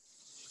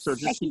 So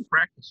just keep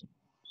practicing,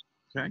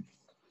 okay?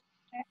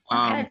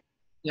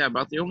 Yeah,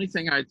 about the only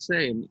thing I'd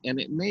say, and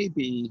it may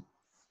be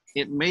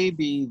the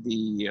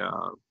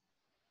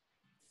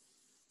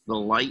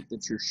light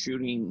that you're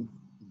shooting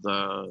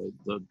the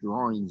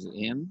drawings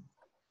in,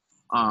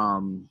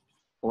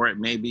 or it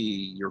may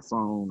be your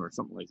phone or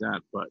something like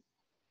that. But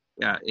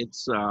yeah,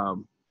 it's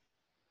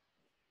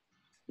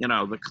you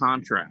know, the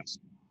contrast.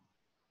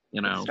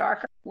 You know, it's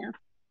darker.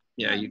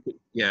 Yeah. You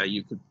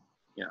could.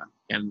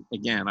 And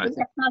again, I think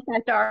it's not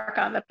that dark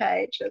on the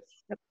page.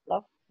 It's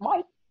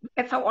white.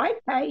 It's a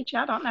white page.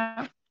 I don't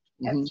know.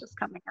 It's just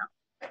coming out.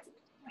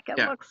 Like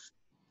it looks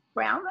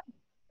brown,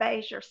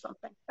 beige or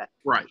something. But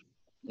right.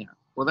 Yeah.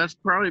 Well, that's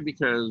probably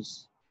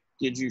because,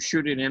 did you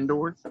shoot it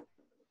indoors?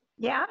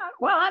 Yeah.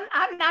 Well,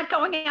 I'm not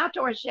going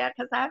outdoors yet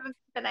because I haven't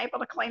been able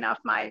to clean off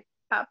my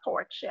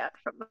porch yet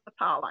from the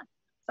pollen.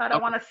 So I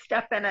don't want to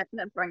step in it and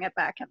then bring it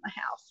back in the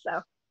house.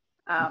 So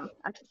I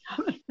just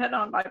haven't been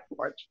on my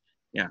porch.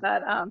 Yeah.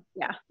 But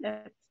yeah,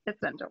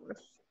 it's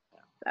indoors.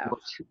 So,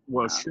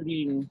 well,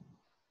 shooting,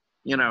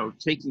 you know,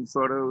 taking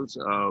photos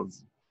of,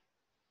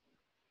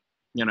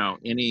 you know,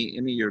 any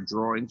of your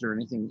drawings or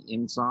anything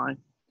inside,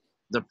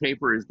 the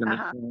paper is going to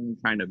turn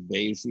kind of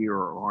beigey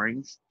or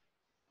orange.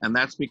 And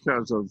that's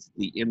because of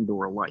the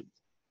indoor light,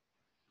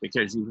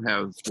 because you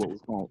have what we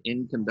call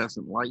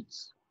incandescent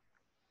lights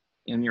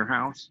in your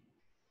house.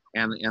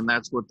 And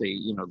that's what they,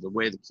 you know, the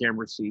way the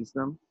camera sees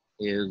them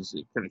is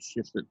it kind of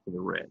shifts it to the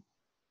red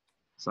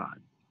side.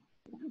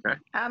 Okay.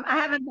 I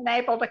haven't been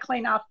able to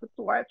clean off the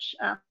porch.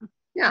 I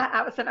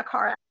was in a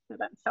car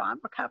accident, so I'm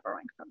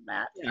recovering from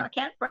that. Yeah. So I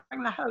can't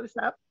bring the hose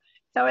up.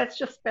 So it's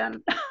just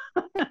been,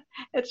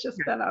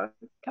 been a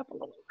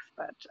couple of weeks,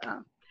 but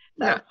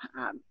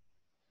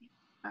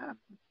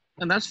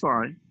and that's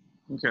fine.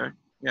 Okay.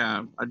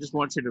 Yeah, I just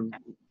want you to,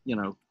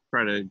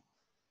 try to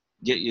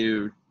get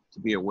you to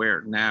be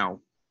aware. Now,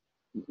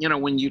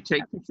 when you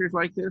take pictures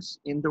like this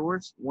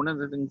indoors, one of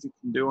the things you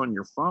can do on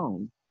your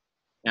phone,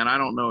 and I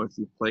don't know if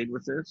you've played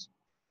with this,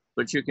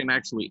 but you can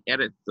actually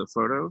edit the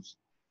photos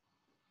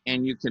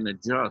and you can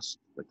adjust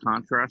the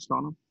contrast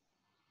on them,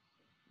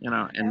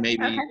 and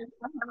maybe. Okay.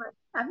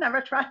 I've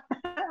never tried.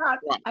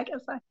 I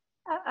guess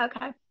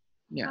okay.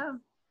 Yeah.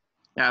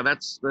 Yeah,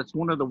 that's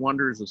one of the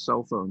wonders of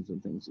cell phones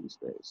and things these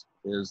days,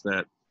 is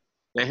that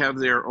they have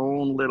their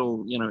own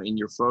little, in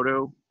your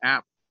photo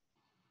app,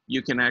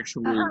 you can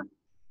actually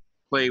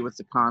play with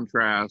the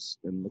contrast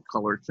and the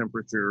color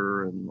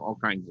temperature and all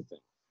kinds of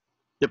things,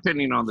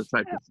 depending on the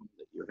type of phone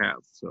that you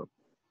have. So,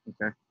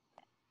 okay.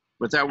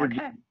 But that would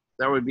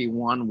be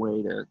one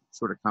way to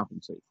sort of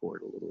compensate for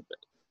it a little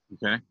bit.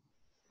 Okay.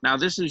 Now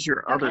this is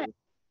your other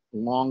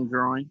long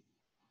drawing,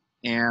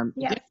 and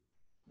yes.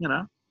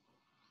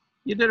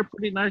 You did a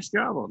pretty nice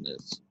job on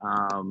this.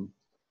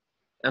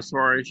 As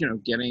far as,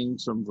 getting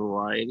some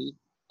variety,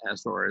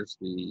 as far as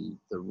the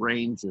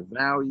range of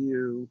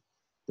value,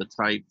 the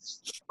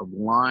types of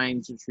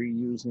lines that you're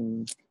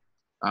using,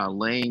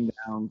 laying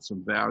down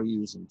some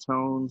values and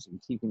tones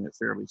and keeping it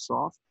fairly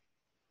soft,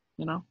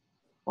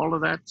 all of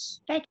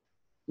that's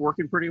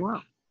working pretty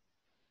well.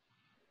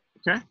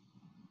 Okay?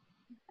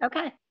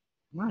 Okay.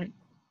 All right.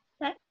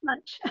 Thanks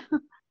much.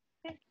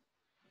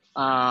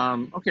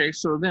 Okay,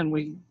 so then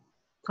we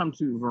come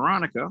to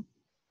Veronica.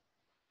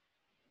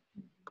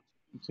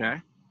 Okay.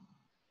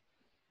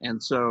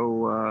 And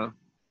so,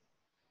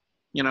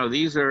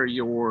 these are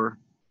your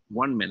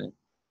 1 minute.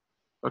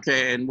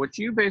 Okay, and what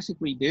you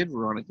basically did,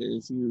 Veronica,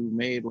 is you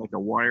made like a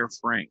wire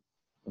frame,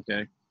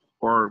 okay?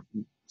 Or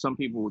some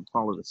people would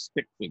call it a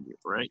stick figure,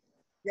 right?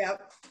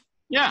 Yep.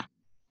 Yeah.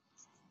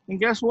 And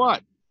guess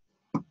what?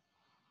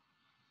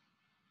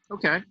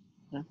 Okay,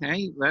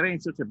 that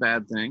ain't such a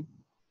bad thing.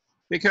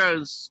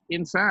 Because,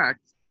 in fact,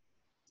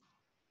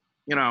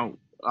 when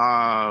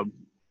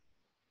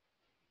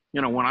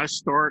I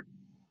start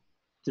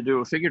to do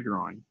a figure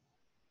drawing,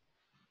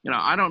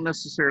 I don't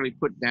necessarily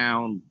put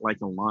down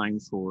like a line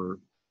for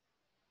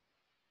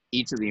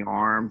each of the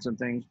arms and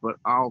things, but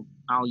I'll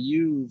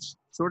use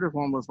sort of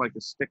almost like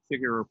a stick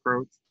figure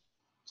approach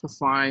to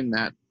find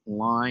that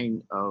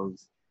line of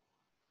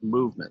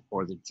movement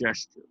or the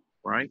gesture,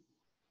 right?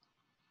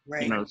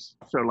 Right.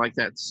 So like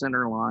that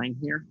center line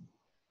here.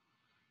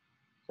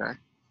 Okay.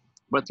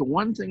 But the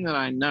one thing that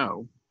I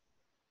know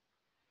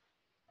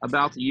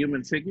about the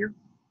human figure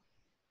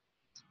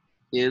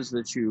is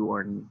that you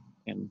are,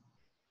 and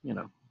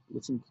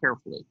listen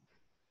carefully,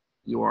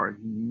 you are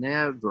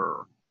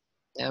never,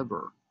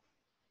 ever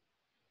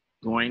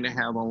going to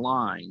have a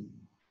line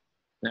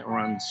that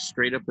runs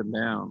straight up and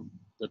down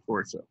the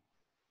torso.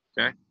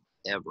 Okay?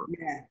 Ever.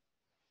 Yeah.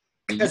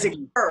 Because it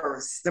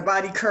curves, the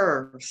body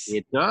curves.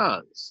 It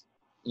does.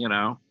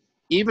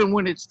 Even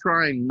when it's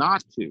trying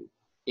not to,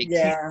 it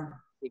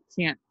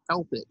can't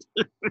help it.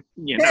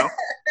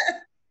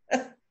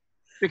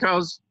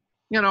 Because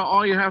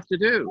all you have to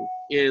do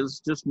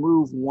is just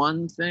move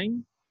one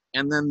thing,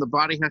 and then the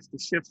body has to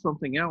shift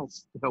something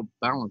else to help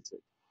balance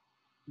it.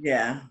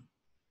 Yeah.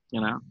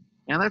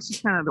 And that's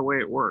just kind of the way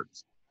it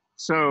works.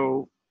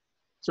 So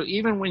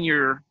even when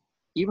you're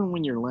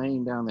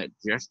laying down that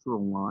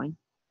gestural line,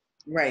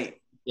 right?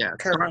 Yeah,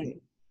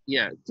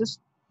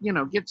 just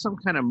get some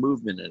kind of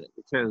movement in it,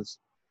 because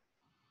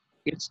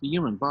it's the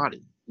human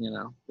body.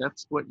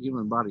 That's what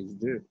human bodies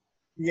do.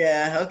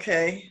 Yeah.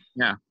 Okay.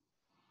 Yeah.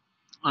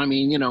 I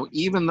mean,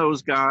 even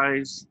those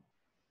guys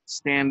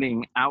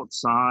standing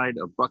outside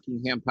of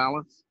Buckingham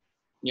Palace,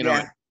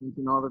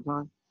 thinking all the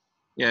time.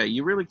 Yeah,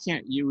 you really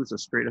can't use a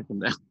straight up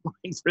and down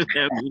line for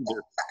them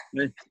either.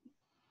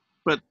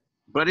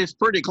 But it's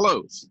pretty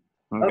close.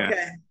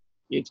 Okay.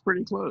 It's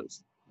pretty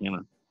close,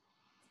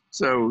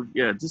 So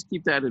yeah, just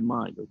keep that in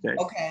mind, okay?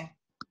 Okay.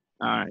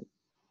 All right.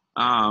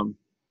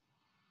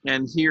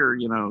 And here,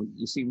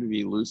 you seem to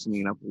be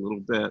loosening up a little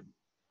bit,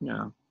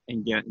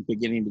 and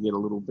beginning to get a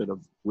little bit of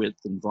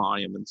width and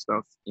volume and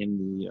stuff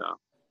in the.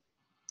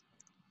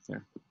 I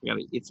got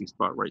an itchy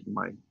spot right in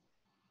my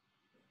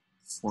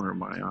corner of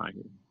my eye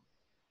here.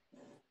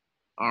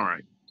 All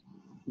right,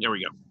 there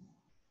we go.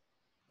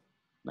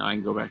 Now I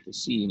can go back to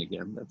seeing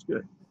again. That's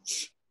good.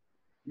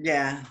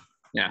 Yeah.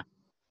 Yeah.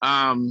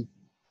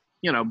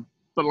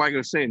 But like I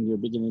was saying, you're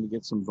beginning to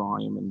get some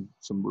volume and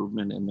some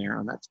movement in there,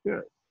 and that's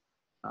good.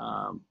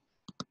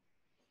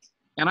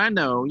 And I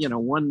know,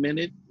 1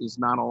 minute is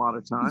not a lot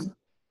of time,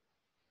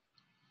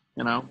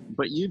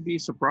 but you'd be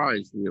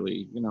surprised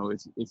really,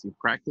 if you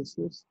practice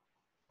this,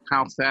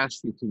 how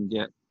fast you can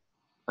get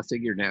a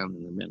figure down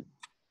in a minute.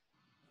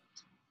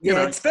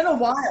 Yeah, it's been a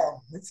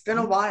while.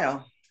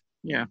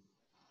 Yeah.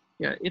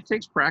 Yeah, it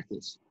takes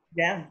practice.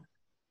 Yeah.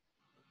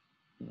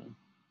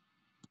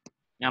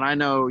 And I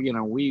know,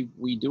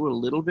 we do a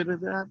little bit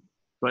of that,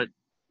 but,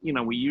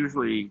 we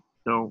usually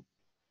don't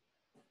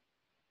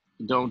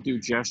do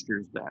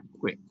gestures that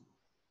quick.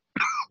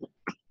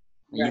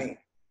 Right.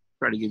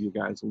 Try to give you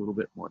guys a little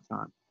bit more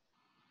time.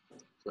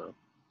 So,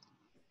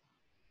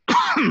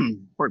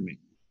 Pardon me.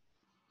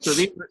 So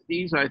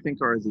these I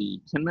think are the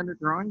 10-minute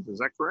drawings. Is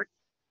that correct?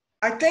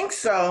 I think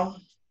so.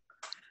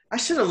 I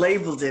should have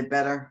labeled it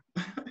better.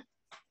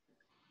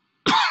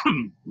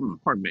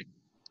 Pardon me.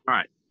 All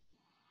right.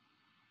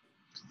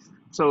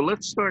 So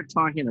let's start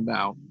talking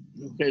about,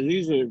 okay,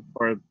 these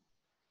are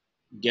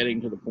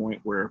getting to the point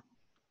where,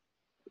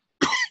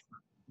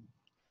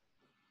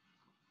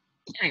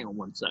 hang on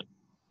one sec.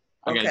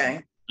 I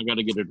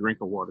gotta get a drink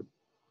of water.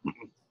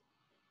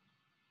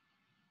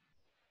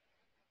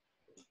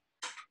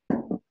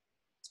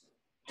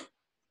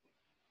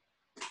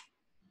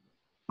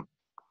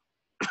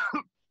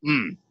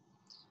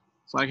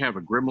 It's like I have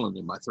a gremlin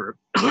in my throat.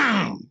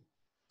 All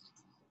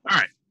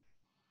right.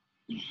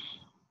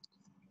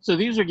 So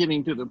these are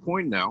getting to the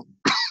point now,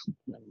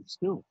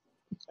 still,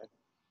 okay,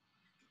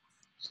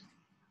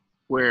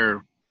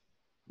 where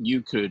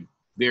you could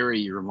vary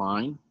your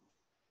line,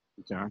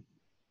 okay?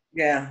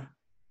 Yeah.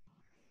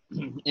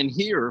 And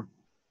here,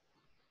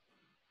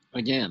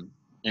 again,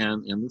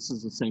 and this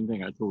is the same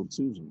thing I told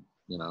Susan,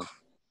 you know,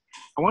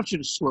 I want you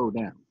to slow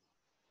down,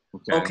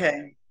 okay?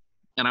 Okay.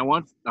 And I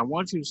want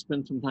you to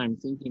spend some time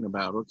thinking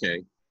about,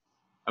 okay,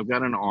 I've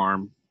got an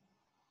arm.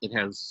 It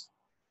has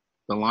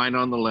the line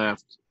on the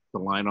left, the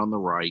line on the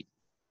right.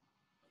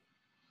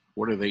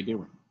 What are they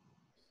doing?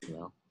 You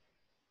know,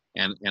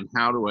 and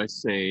how do I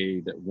say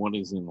that one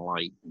is in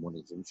light and one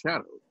is in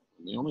shadow?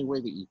 And the only way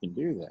that you can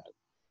do that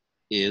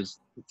is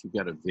that you've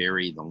got to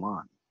vary the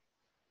line,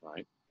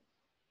 right?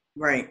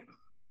 Right.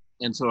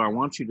 And so I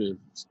want you to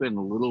spend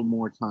a little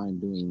more time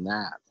doing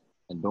that,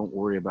 and don't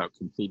worry about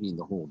completing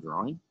the whole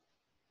drawing,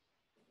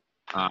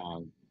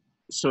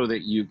 so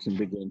that you can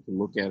begin to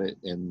look at it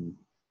and,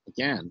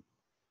 again,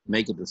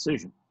 make a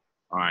decision.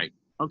 All right,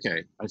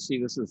 okay, I see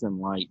this is in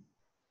light.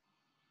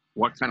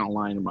 What kind of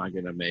line am I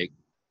going to make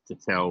to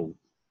tell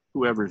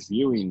whoever's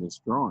viewing this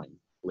drawing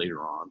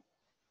later on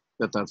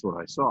that that's what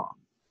I saw?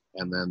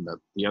 And then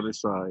the other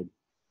side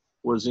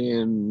was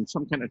in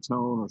some kind of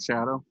tone or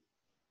shadow.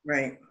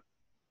 Right.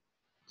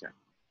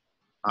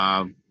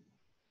 Okay.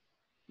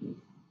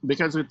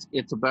 Because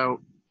it's about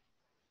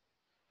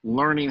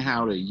learning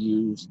how to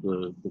use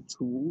the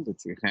tool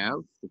that you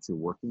have, that you're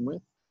working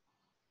with,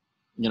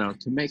 you know,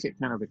 to make it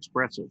kind of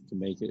expressive, to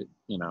make it,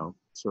 you know,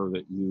 so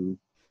that you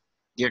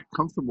get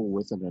comfortable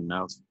with it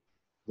enough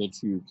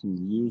that you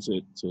can use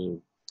it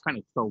to kind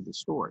of tell the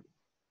story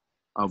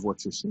of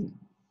what you're seeing.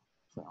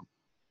 So,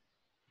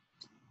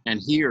 and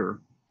here,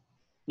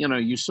 you know,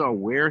 you saw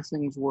where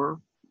things were,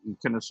 you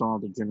kind of saw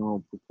the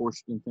general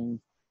proportion of things,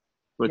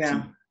 but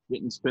Yeah. you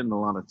didn't spend a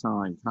lot of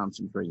time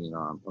concentrating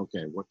on,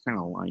 okay, what kind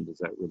of line does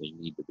that really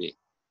need to be?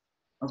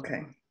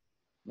 Okay.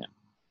 Yeah.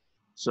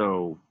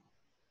 So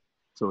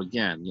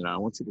again, you know, I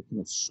want you to kind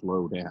of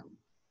slow down.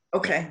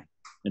 Okay.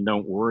 And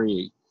don't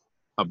worry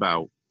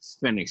about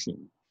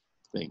finishing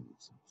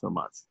things so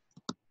much,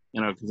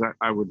 you know, because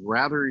I would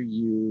rather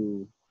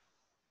you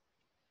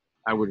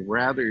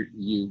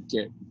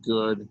get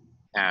good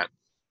at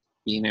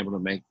being able to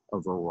make a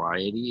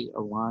variety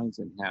of lines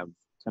and have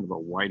kind of a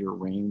wider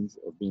range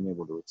of being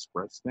able to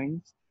express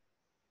things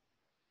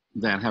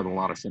than have a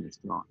lot of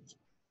finished drawings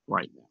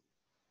right now,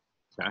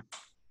 okay?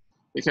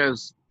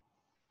 Because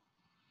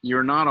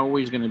you're not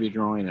always going to be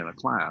drawing in a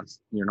class.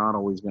 You're not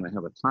always going to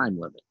have a time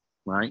limit,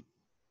 right?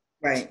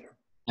 Right.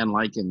 And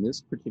like in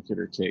this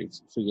particular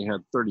case, so you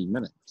had 30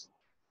 minutes,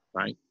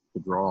 right, to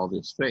draw all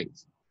this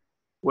face.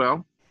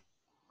 Well,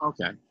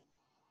 okay.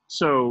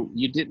 So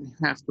you didn't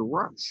have to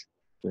rush,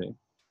 see?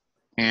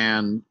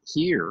 And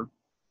here,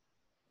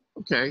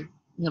 okay,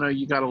 you know,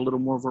 you got a little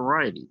more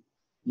variety.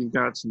 You've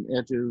got some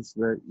edges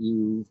that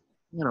you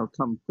know,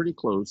 come pretty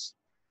close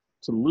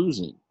to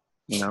losing,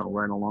 you know,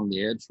 right along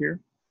the edge here.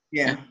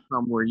 Yeah. And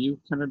some where you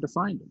kind of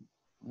defined them,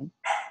 right?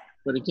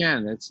 But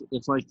again, it's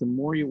like the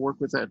more you work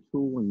with that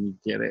tool and you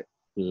get it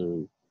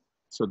to,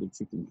 so that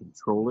you can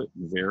control it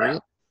and vary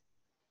it,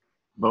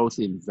 both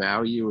in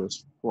value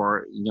as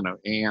far, you know,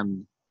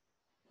 and,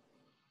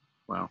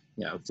 well,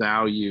 yeah,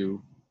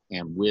 value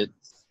and width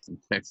and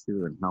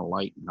texture and how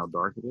light and how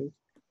dark it is,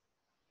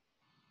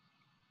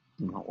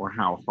 you know, or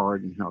how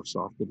hard and how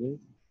soft it is,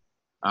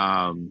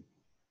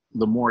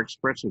 the more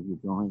expressive your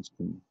drawings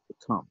can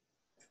become,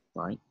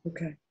 right?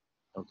 Okay.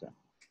 Okay.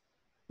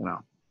 You know,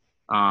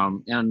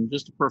 and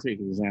just a perfect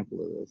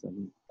example of this,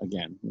 and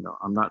again, you know,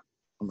 I'm not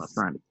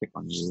trying to pick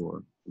on you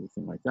or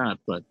anything like that,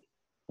 but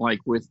like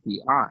with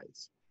the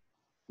eyes,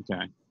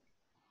 okay,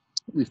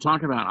 we've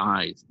talked about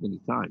eyes many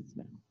times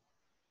now,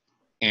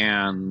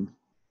 and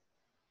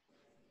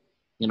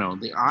you know,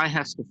 the eye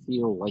has to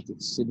feel like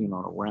it's sitting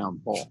on a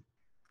round ball,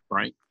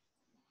 right?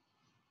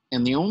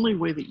 And the only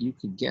way that you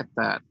could get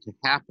that to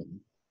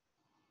happen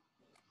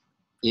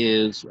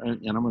is,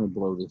 and I'm going to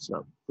blow this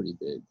up pretty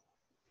big.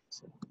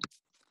 So,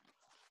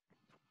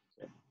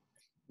 okay.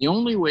 The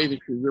only way that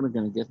you're really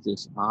going to get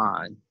this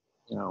eye,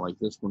 you know, like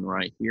this one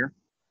right here,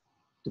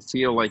 to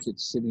feel like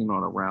it's sitting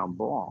on a round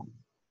ball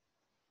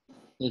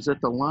is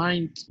that the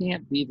line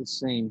can't be the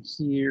same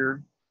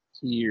here,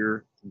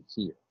 here, and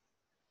here.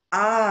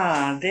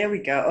 Ah, there we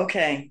go.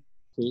 Okay.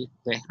 See,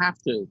 they have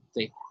to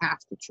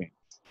change,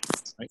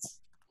 right?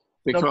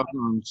 Because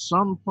on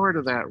some part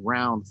of that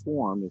round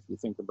form, if you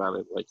think about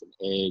it like an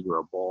egg or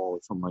a ball or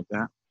something like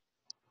that,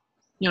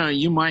 you know,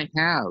 you might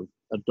have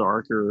a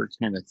darker,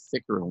 kind of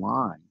thicker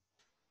line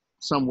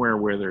somewhere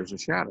where there's a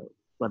shadow.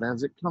 But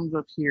as it comes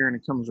up here and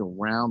it comes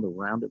around the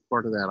rounded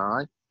part of that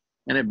eye,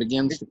 and it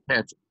begins to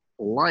catch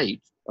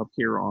light up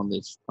here on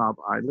this top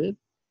eyelid,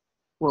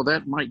 well,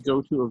 that might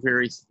go to a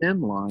very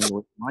thin line, or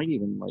it might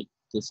even like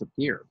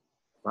disappear,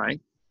 right?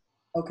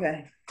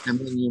 Okay. And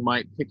then you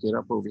might pick it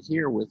up over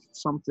here with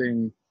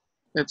something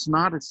that's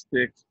not as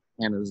thick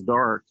and as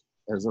dark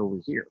as over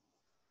here.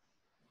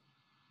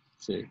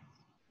 See?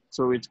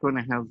 So it's going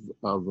to have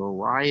a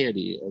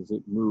variety as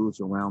it moves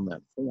around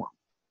that form.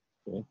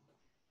 Okay?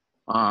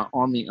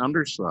 On the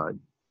underside,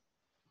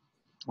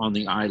 on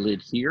the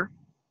eyelid here,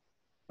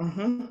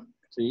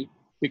 see?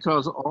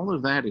 Because all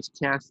of that is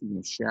casting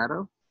a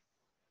shadow,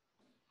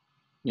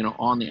 you know,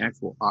 on the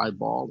actual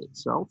eyeball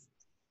itself.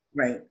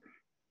 Right.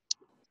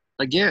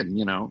 Again,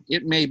 you know,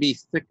 it may be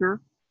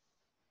thicker,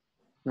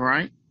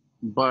 right?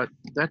 But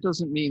that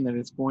doesn't mean that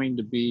it's going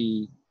to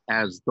be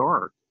as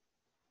dark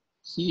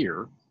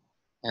here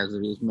as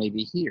it is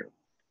maybe here.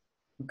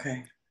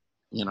 Okay.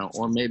 You know,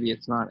 or maybe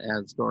it's not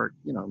as dark,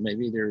 you know,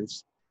 maybe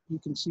there's, you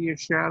can see a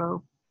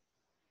shadow,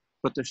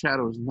 but the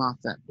shadow is not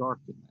that dark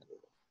in that area.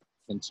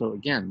 And so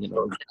again, you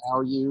know, the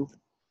value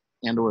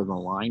and or the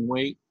line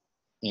weight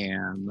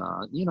and,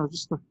 you know,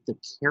 just the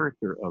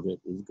character of it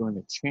is going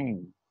to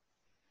change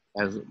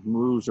as it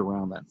moves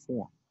around that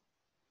form,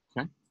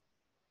 okay?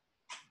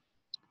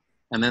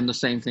 And then the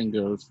same thing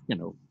goes, you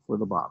know, for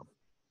the bottom.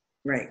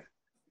 Right.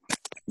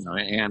 You know,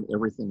 and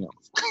everything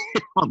else.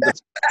 On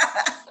this.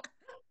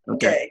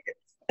 Okay.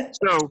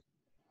 So,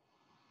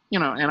 you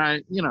know, and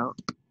I, you know,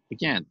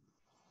 again,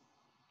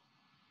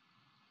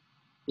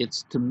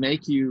 it's to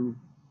make you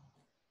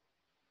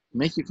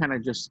kind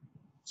of just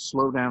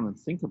slow down and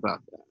think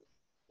about that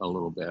a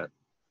little bit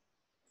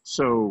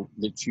so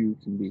that you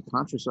can be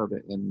conscious of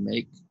it and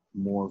make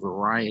more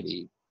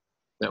variety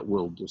that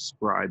will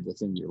describe the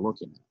thing you're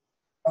looking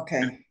at.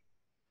 Okay.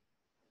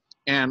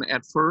 And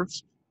at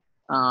first,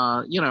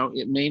 you know,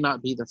 it may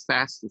not be the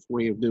fastest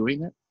way of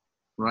doing it,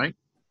 right?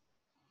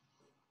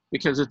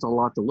 Because it's a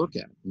lot to look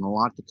at and a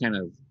lot to kind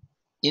of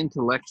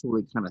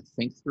intellectually kind of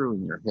think through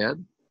in your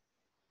head.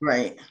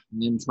 Right.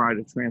 And then try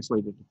to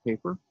translate it to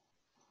paper.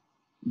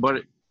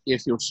 But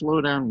if you'll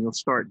slow down and you'll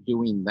start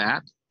doing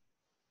that,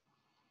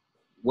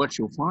 what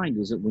you'll find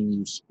is that when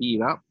you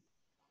speed up,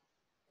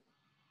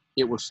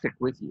 it will stick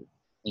with you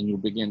and you'll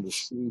begin to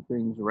see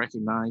things,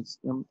 recognize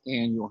them,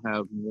 and you'll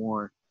have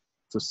more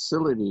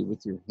facility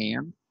with your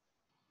hand.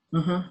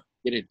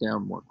 Get it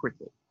down more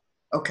quickly.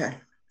 Okay.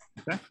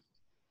 Okay.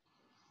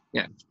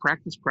 Yeah, it's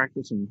practice,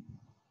 practice, and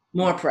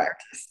more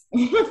practice.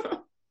 Yeah,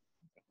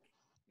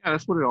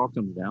 that's what it all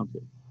comes down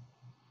to.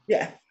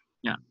 Yeah.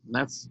 Yeah,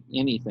 that's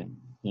anything,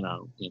 you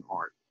know, in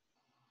art.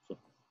 So.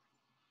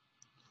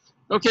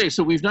 Okay,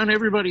 so we've done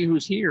everybody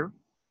who's here.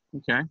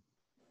 Okay.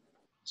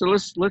 So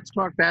let's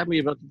talk badly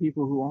about the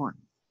people who aren't.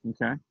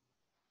 Okay.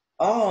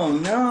 Oh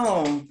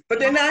no, but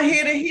they're not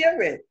here to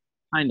hear it.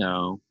 I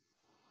know,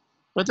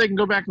 but they can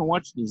go back and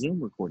watch the Zoom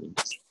recording.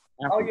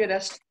 Oh yeah,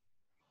 that's.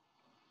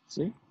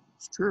 See,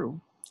 it's true,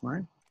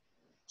 right?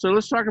 So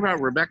let's talk about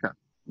Rebecca.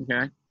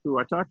 Okay, who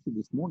I talked to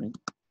this morning,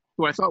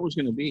 who I thought was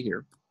going to be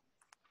here.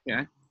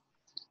 Okay,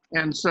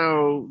 and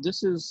so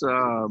this is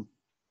from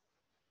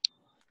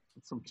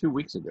 2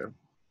 weeks ago.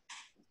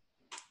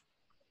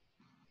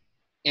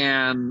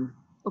 And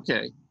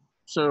okay,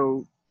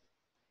 so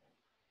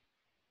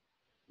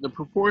the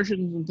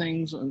proportions and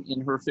things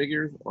in her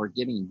figures are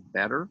getting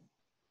better.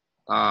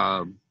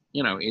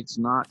 You know, it's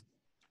not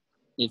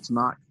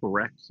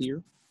correct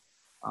here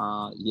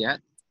yet,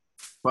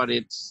 but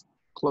it's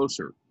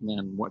closer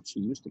than what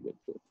she used to get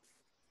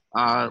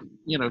to.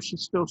 You know,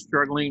 she's still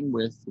struggling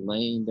with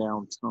laying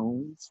down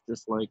tones,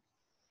 just like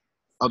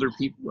other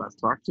people I've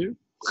talked to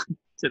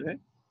today.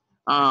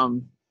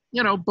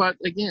 You know, but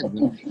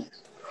again,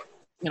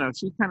 you know,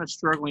 she's kind of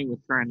struggling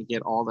with trying to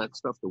get all that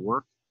stuff to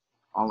work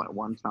all at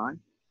one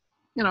time.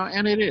 You know,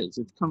 and it's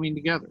coming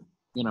together,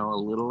 you know, a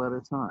little at a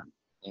time.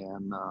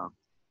 And,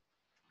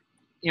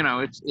 you know,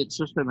 it's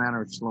just a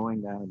matter of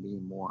slowing down and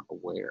being more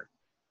aware,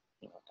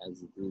 you know,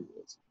 as you do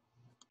this.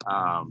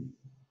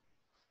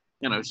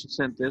 You know, she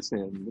sent this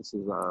in. This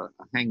is a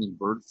hanging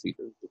bird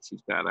feeder that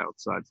she's got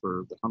outside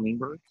for the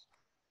hummingbirds,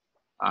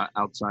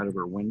 outside of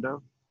her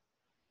window.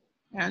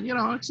 And, you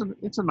know,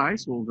 it's a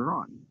nice little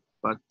drawing.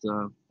 But,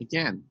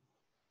 again,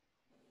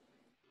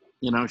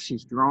 you know,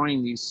 she's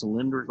drawing these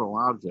cylindrical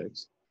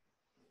objects,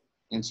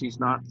 and she's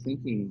not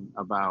thinking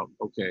about,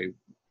 okay,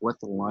 what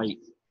the light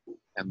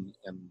and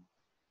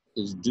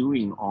is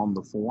doing on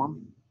the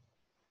form.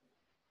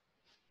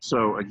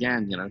 So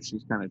again, you know,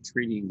 she's kind of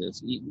treating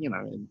this, you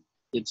know, and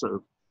it's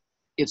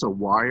a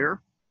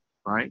wire,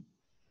 right?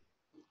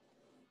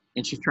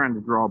 And she's trying to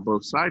draw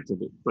both sides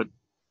of it, but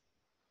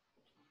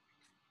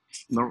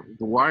the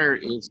wire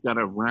is got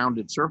a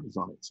rounded surface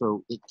on it,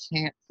 so it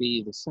can't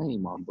be the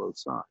same on both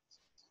sides.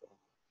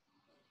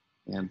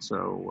 And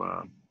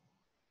so,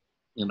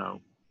 you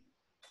know,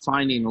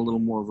 finding a little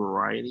more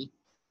variety,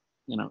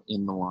 you know,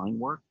 in the line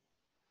work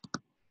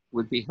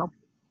would be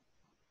helpful.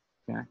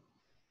 Okay.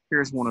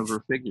 Here's one of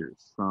her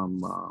figures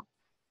from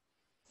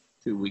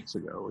 2 weeks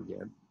ago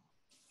again.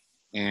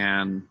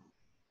 And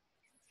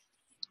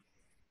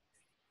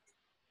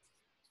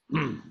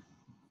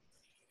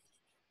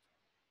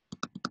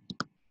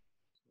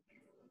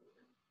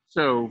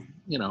so,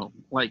 you know,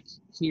 like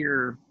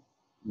here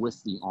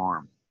with the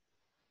arm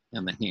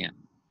and the hand,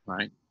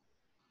 right?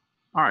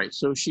 All right,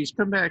 so she's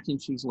come back and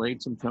she's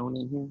laid some tone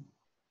in here,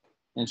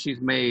 and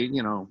she's made,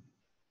 you know,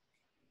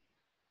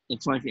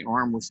 it's like the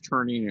arm was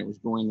turning and it was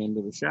going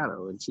into the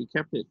shadow, and she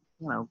kept it,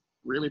 you know,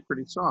 really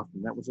pretty soft,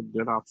 and that was a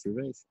good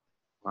observation,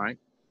 right?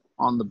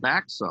 On the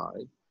back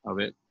side of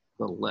it,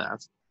 the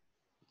left,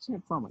 I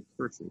can't find my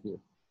cursor here.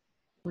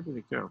 Where did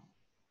it go?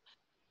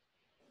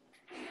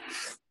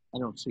 I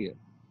don't see it.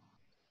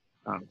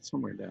 It's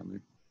somewhere down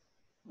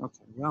there.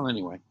 Okay, well,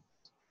 anyway,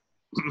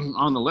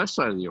 on the left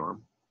side of the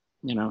arm,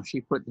 you know,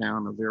 she put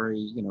down a very,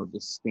 you know,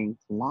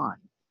 distinct line.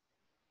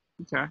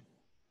 Okay.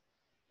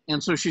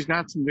 And so she's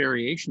got some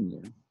variation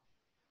there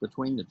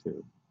between the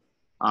two.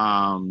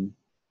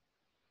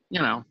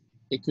 You know,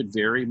 it could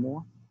vary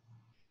more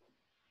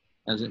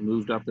as it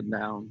moved up and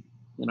down,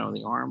 you know,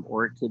 the arm,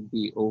 or it could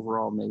be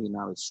overall maybe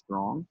not as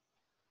strong,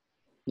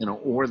 you know,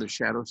 or the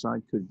shadow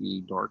side could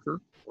be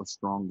darker or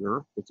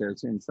stronger,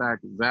 because in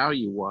fact,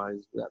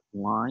 value-wise, that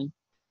line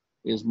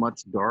is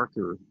much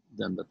darker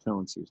than the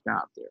tone she's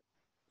got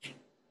there.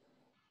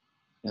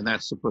 And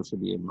that's supposed to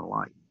be in the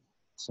light.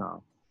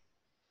 So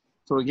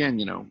again,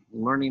 you know,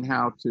 learning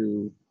how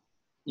to,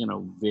 you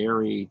know,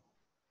 vary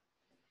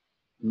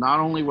not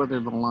only whether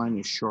the line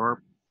is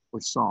sharp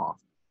or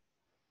soft,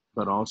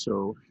 but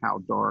also how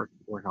dark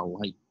or how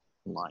light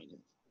the line is.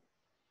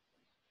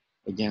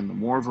 Again, the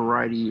more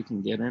variety you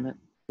can get in it,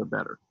 the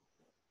better.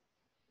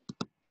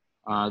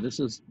 This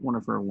is one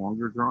of her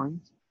longer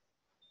drawings.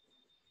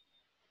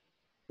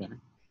 Okay.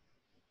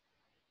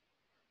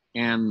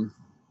 And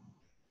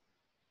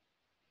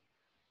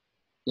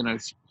you know,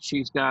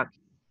 she's got,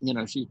 you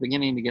know, she's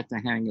beginning to get the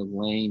hang of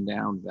laying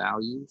down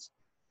values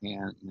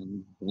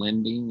and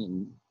blending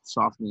and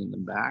softening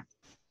them back.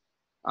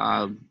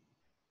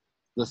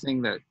 The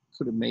thing that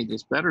could have made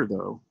this better,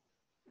 though,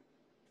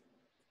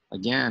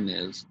 again,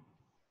 is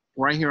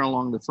right here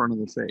along the front of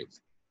the face,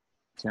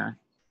 okay?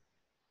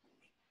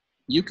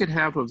 You could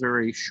have a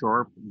very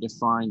sharp,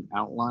 defined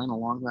outline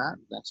along that,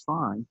 that's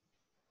fine.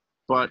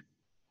 But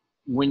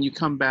when you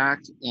come back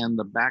and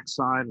the back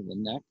side of the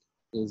neck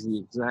is the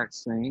exact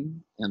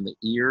same, and the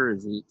ear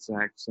is the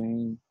exact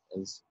same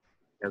as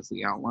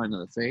the outline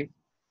of the face,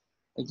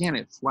 again,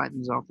 it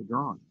flattens out the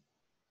drawing.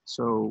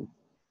 So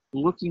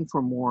looking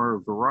for more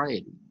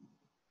variety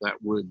that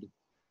would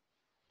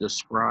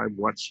describe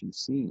what she's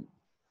seeing,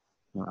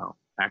 you know,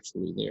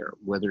 actually there,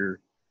 whether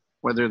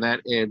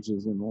that edge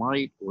is in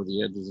light or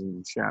the edge is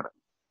in shadow,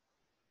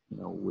 you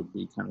know, would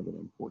be kind of an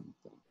important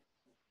thing.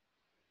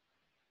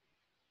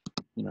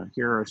 You know,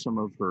 here are some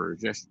of her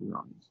gesture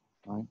drawings,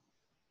 right?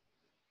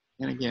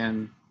 And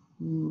again,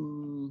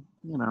 you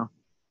know,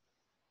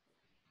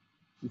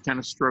 you're kind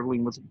of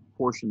struggling with the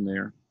proportion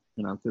there,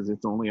 you know, because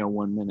it's only a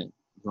 1 minute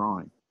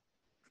drawing.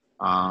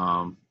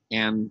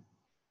 And,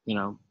 you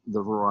know,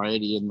 the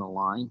variety in the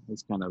line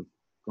has kind of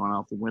gone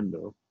out the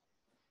window.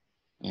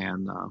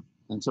 And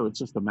so it's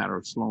just a matter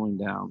of slowing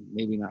down,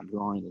 maybe not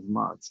drawing as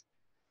much,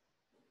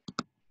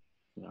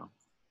 you know.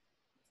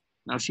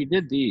 Now she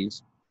did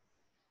these,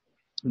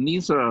 and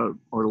these are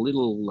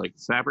little like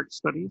fabric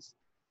studies.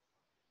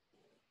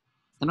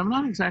 And I'm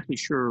not exactly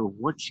sure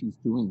what she's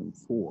doing them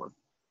for.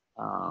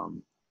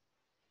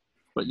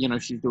 But, you know,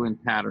 she's doing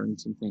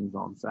patterns and things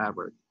on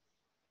fabric.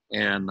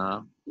 And,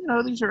 you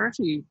know, these are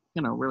actually,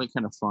 you know, really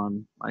kind of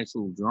fun, nice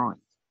little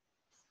drawings.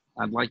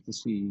 I'd like to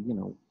see, you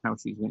know, how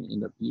she's going to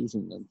end up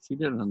using them. She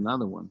did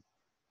another one,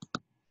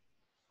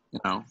 you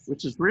know,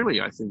 which is really,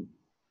 I think,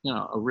 you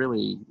know, a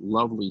really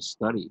lovely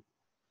study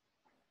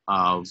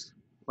of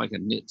like a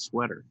knit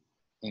sweater.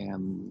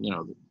 And, you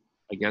know,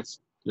 I guess,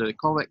 do they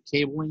call that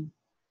cabling?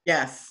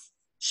 Yes.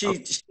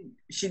 She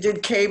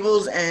did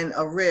cables and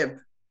a rib.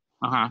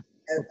 Uh-huh.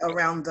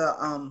 Around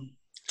the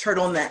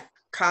turtleneck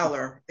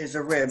collar is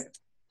a rib.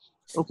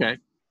 Okay.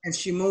 And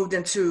she moved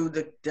into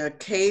the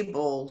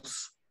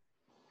cables.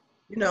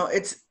 You know,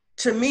 it's,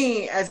 to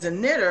me, as a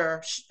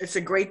knitter, it's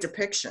a great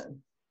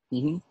depiction.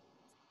 Mm-hmm.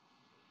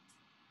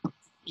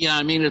 Yeah,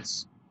 I mean,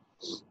 it's,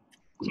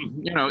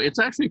 you know, it's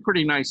actually a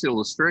pretty nice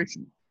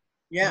illustration.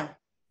 Yeah.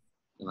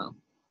 You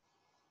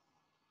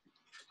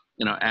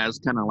know, as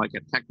kind of like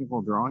a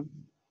technical drawing.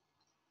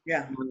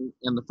 Yeah.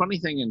 And the funny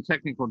thing in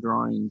technical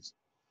drawings,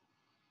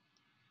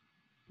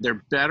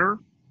 they're better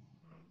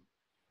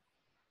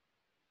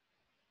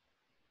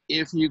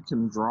if you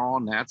can draw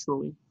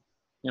naturally,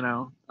 you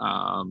know,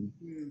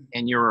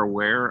 and you're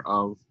aware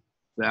of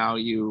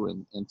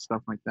value and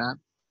stuff like that.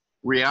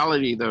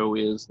 Reality, though,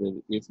 is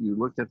that if you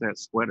looked at that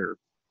sweater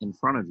in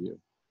front of you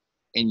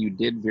and you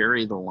did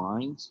vary the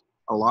lines,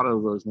 a lot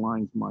of those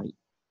lines might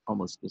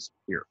almost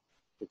disappear.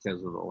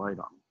 because of the light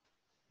on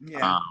it.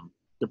 Yeah.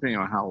 Depending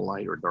on how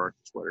light or dark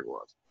the sweater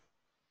was.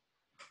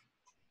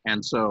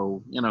 And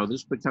so, you know,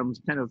 this becomes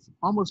kind of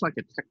almost like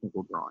a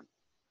technical drawing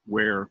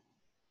where,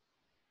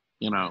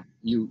 you know,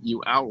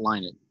 you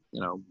outline it, you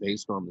know,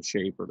 based on the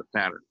shape or the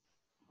pattern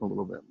a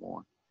little bit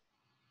more.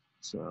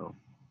 So,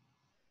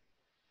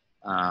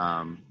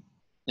 and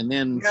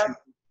then Now,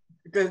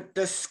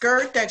 the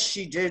skirt that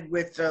she did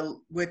with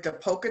the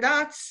polka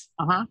dots,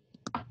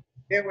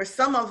 there were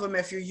some of them,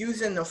 if you're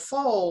using the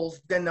folds,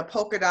 then the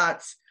polka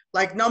dots,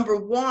 like number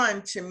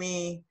 1 to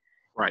me,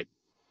 right,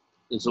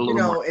 it's a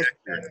little more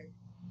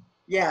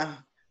yeah,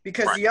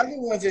 because right. the other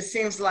ones, it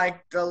seems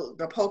like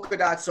the polka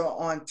dots are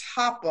on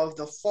top of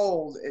the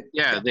fold.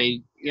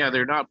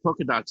 They're not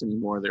polka dots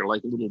anymore. They're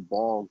like little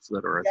balls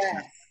that are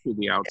attached to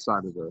the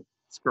outside of the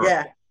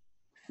skirt.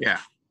 Yeah.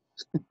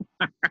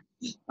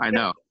 I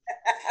know.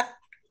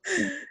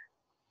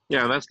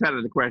 Yeah, that's kind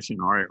of the question.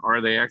 Are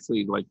they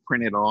actually like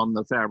printed on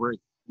the fabric?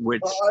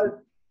 Which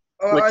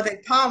are they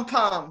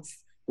pom-poms?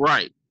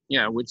 Right.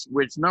 Yeah, which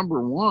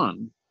number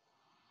 1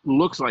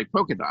 looks like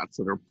polka dots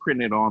that are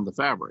printed on the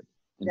fabric.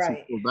 And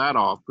she pulled that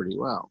off pretty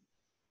well,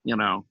 you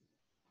know,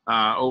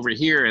 over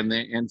here.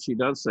 And she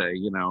does say,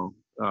 you know,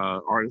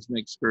 artists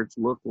make skirts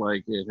look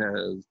like it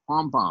has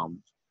pom-poms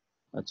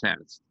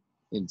attached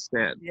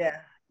instead.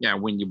 Yeah,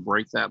 when you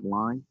break that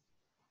line.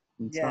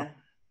 Yeah.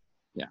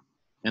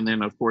 And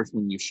then, of course,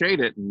 when you shade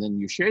it and then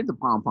you shade the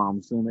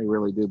pom-poms, then they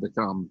really do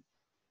become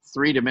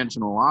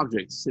 3-dimensional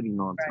objects sitting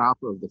on top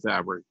of the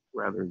fabric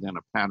rather than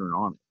a pattern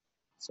on it.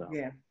 So,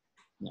 yeah.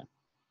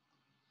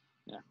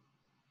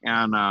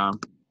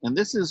 And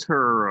this is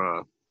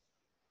her,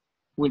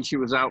 when she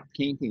was out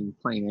painting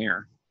plein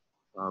air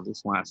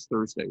this last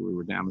Thursday, we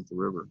were down at the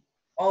river.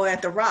 Oh,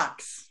 at the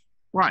rocks.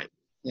 Right.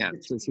 Yeah.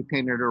 So she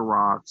painted her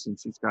rocks and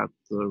she's got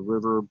the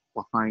river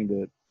behind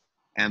it.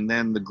 And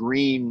then the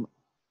green,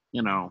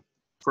 you know,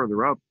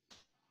 further up,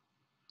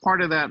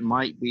 part of that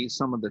might be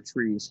some of the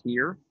trees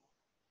here,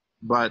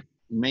 but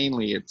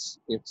mainly it's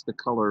the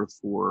color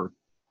for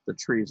the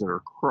trees that are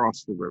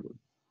across the river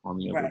on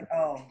the other. Right.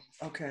 Oh,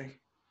 okay.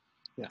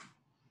 Yeah.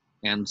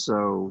 And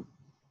so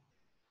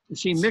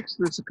she mixed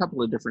this a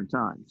couple of different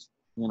times,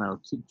 you know,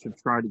 to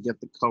try to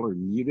get the color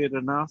muted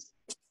enough,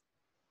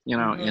 you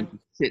know, and to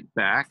sit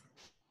back,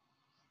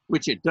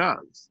 which it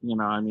does. You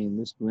know, I mean,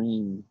 this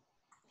green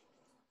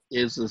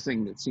is the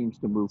thing that seems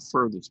to move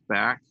furthest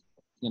back,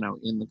 you know,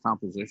 in the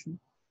composition.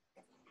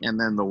 And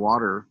then the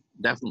water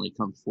definitely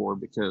comes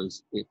forward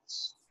because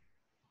it's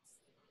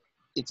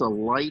a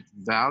light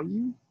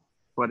value,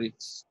 but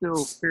it's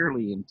still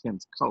fairly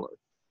intense color.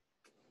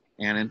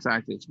 And in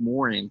fact, it's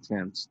more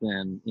intense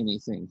than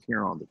anything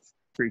here on the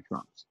tree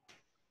trunks.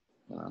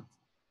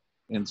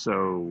 And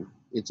so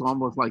it's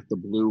almost like the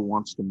blue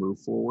wants to move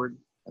forward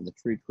and the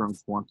tree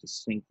trunks want to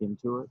sink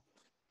into it.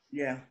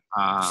 Yeah.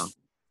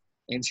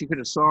 And she could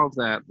have solved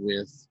that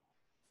with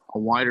a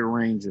wider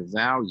range of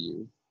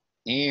value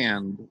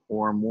and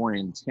or more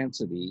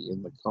intensity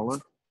in the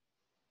color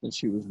that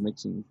she was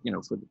mixing, you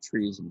know, for the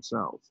trees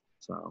themselves.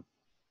 So,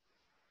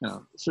 you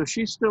know, so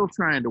she's still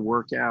trying to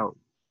work out,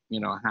 you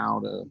know,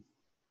 how to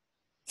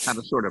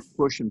sort of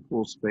push and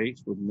pull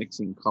space with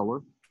mixing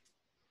color,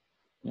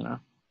 you know.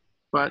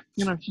 But,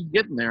 you know, she's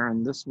getting there,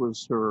 and this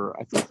was her,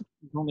 I think it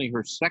was only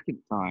her second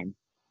time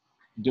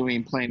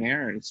doing plein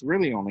air. It's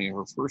really only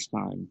her first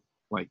time,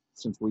 like,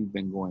 since we've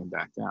been going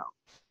back out.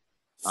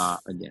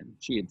 Again,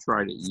 she had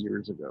tried it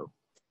years ago.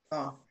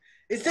 Oh,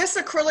 is this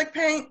acrylic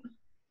paint?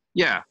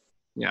 Yeah.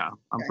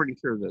 I'm pretty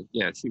sure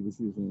that, she was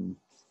using,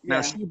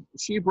 now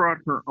she brought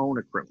her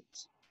own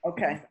acrylics.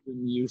 Okay. She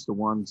didn't use the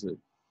ones that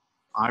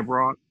I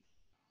brought.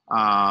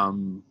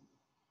 You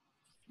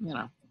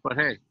know, but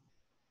hey,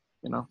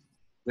 you know,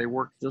 they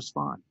worked just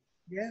fine.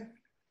 Yeah.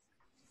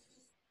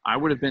 I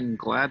would have been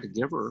glad to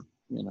give her,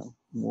 you know,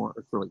 more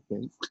acrylic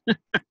paint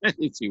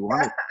if she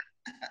wanted.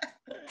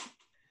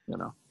 You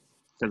know,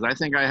 because I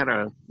think I had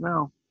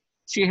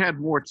she had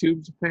more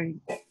tubes of paint.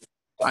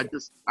 I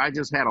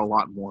just had a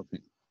lot more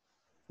paint,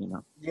 you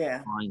know.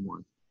 Yeah. Fine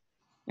one.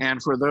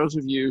 And for those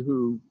of you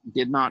who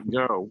did not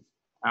go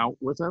out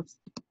with us,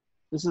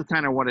 this is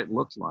kind of what it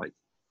looks like.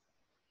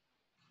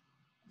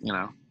 You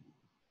know,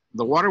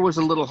 the water was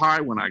a little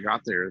high when I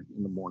got there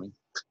in the morning.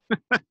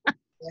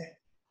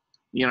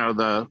 You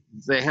know,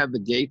 they had the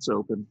gates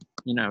open,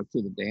 you know,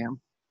 to the dam.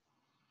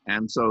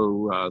 And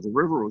so the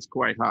river was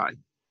quite high.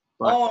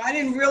 But, I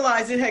didn't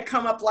realize it had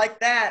come up like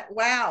that.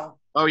 Wow.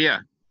 Oh,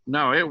 yeah.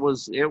 No, well,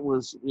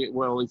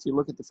 if you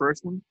look at the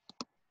first one,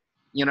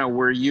 you know,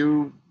 where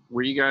you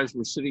guys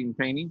were sitting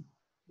painting,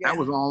 that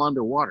was all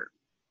underwater.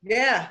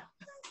 Yeah.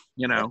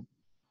 You know,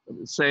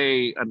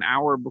 say an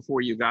hour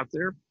before you got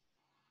there.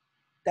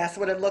 That's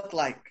what it looked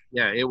like.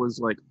 Yeah, it was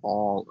like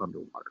all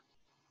underwater.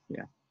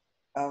 Yeah.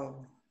 Oh.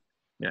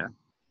 Yeah.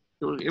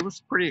 It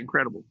was pretty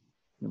incredible,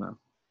 you know.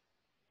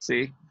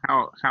 See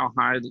how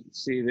high,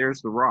 see,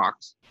 there's the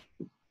rocks.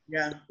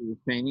 Yeah. He was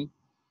painting,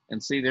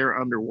 and see, they're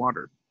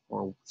underwater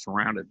or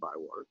surrounded by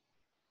water.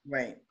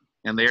 Right.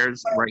 And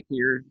there's right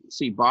here,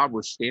 see, Bob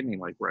was standing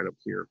like right up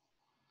here.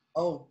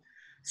 Oh,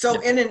 So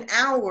in an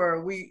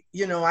hour,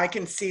 I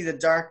can see the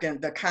dark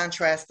and the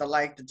contrast, the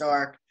light, the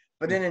dark,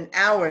 but in an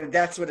hour,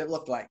 that's what it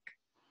looked like.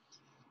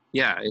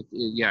 Yeah,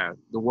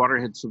 the water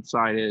had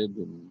subsided,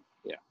 and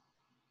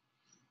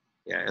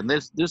and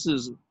this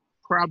is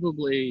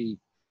probably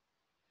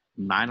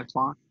 9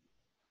 o'clock,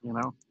 in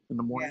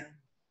the morning.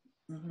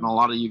 Yeah. And a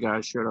lot of you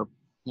guys showed up,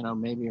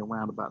 maybe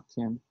around about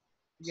 10.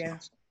 Yeah.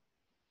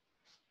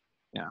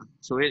 Yeah,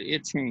 so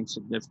it changed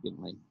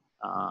significantly.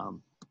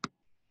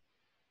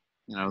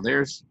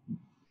 There's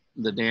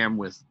the dam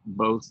with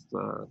both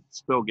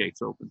spill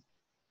gates open,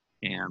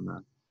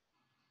 and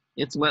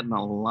it's letting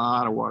a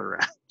lot of water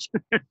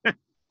out.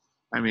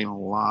 I mean, a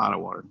lot of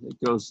water.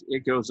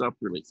 It goes up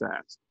really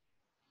fast.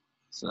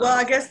 So, well,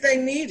 I guess they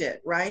need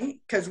it, right?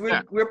 Because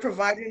we're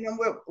providing them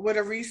with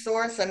a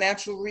resource, a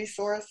natural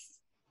resource.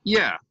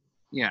 Yeah.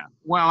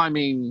 Well, I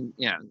mean,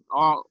 you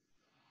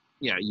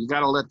got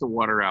to let the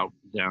water out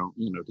down,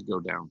 to go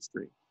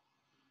downstream.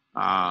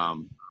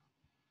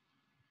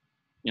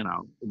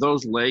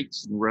 Those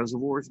lakes and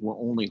reservoirs will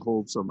only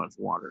hold so much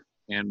water,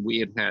 and we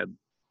had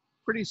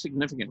pretty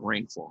significant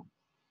rainfall,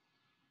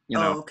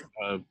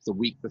 the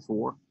week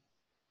before.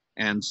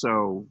 And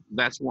so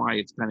that's why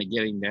it's kind of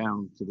getting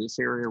down to this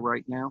area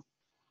right now,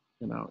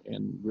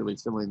 and really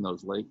filling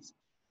those lakes.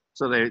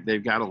 So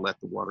they've got to let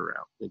the water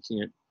out. They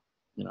can't,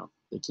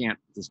 they can't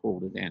just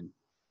hold it in.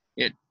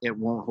 It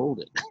won't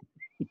hold it.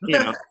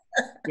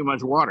 Too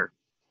much water.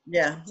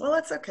 Yeah, well,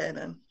 that's okay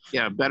then.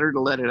 Yeah, better to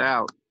let it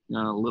out a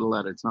little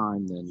at a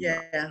time than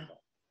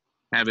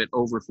have it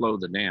overflow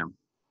the dam.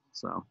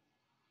 So,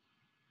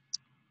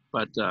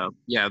 but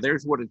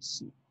there's what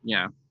it's,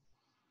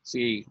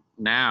 see,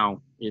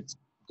 now it's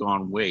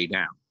gone way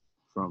down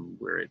from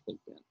where it had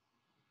been.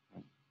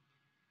 Right?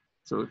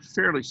 So it's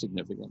fairly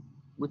significant,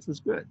 which was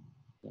good.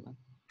 It's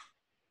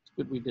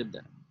good we did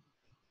that.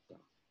 So,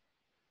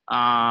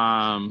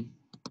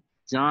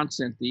 John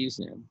sent these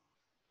in.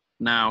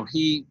 Now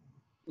he,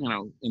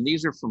 and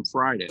these are from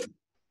Friday.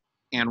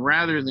 And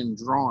rather than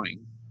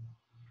drawing,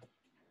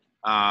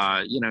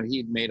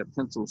 he'd made a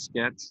pencil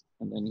sketch,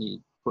 and then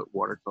he put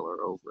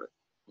watercolor over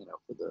it,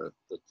 for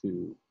the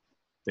two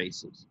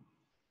faces.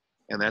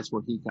 And that's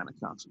what he kind of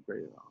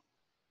concentrated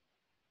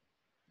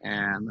on.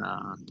 And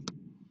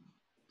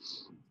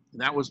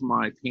that was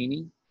my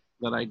painting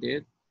that I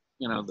did,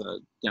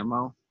 the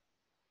demo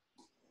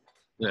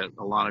that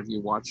a lot of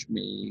you watched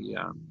me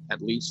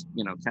at least,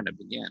 kind of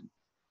begin.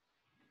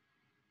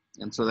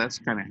 And so that's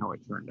kind of how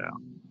it turned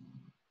out.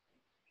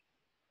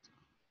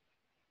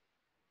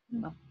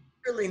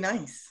 Really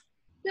nice.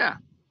 Yeah,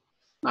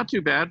 not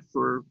too bad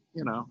for,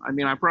 I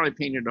mean, I probably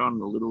painted on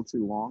a little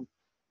too long,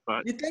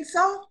 but. You think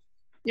so?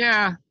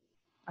 Yeah,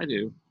 I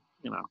do.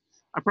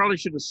 I probably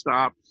should have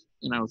stopped,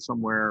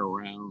 somewhere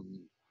around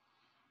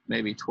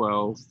maybe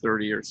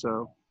 12:30 or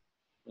so.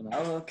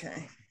 Oh,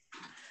 okay.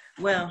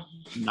 Well,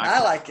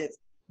 I like it.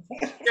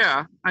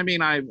 Yeah, I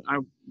mean, I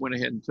went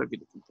ahead and took it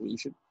to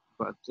completion,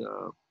 but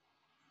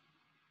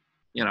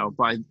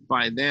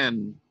by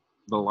then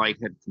the light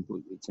had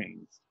completely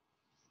changed,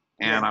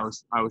 and I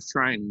was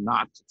trying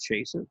not to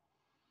chase it,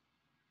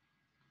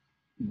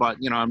 but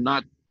I'm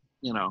not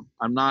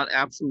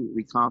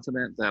absolutely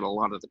confident that a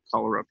lot of the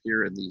color up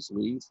here in these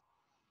leaves,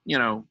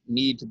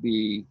 need to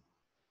be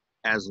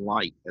as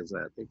light as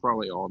that. They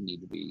probably all need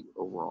to be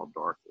overall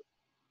darker,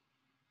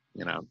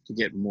 to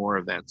get more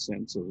of that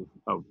sense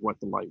of what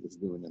the light was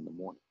doing in the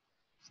morning.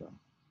 So,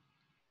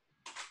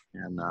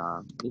 and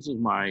this is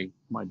my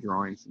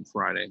drawing from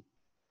Friday.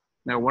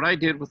 Now, what I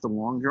did with the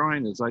long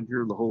drawing is I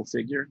drew the whole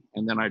figure,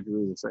 and then I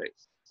drew the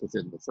face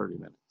within the 30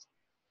 minutes.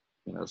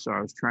 So I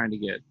was trying to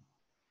get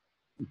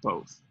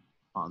both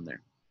on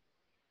there.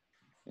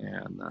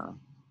 And I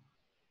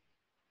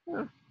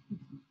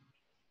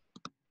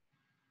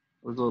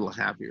was a little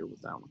happier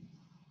with that one.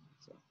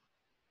 So.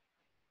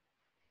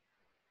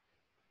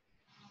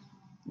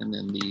 And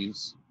then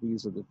these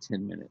are the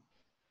 10-minute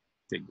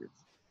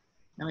figures.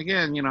 And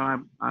again,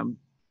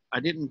 I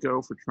didn't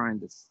go for trying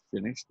to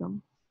finish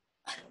them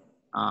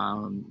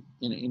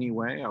in any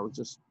way. I was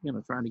just,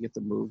 trying to get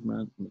the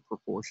movement and the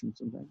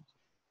proportions and things.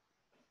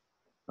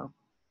 So.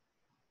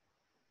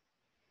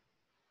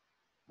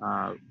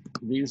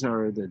 These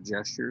are the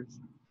gestures,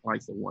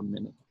 like the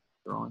 1-minute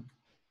drawing.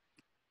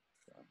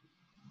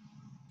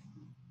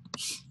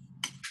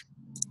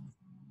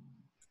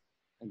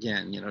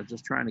 Again,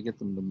 just trying to get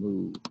them to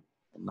move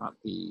and not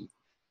be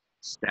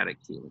static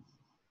feeling.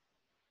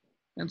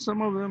 And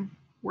some of them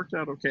worked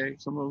out okay.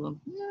 Some of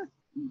them,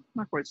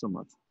 not quite so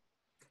much.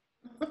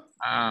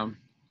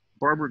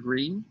 Barbara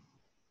Green,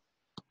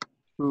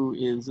 who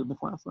is in the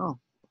class. Oh,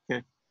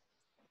 okay.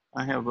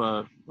 I have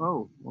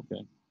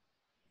okay.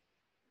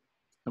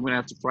 I'm gonna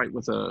have to fight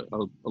with a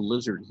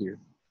lizard here.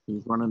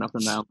 He's running up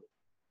and down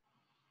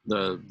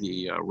the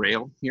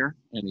rail here,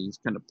 and he's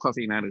kind of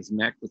puffing out his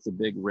neck with the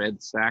big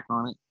red sack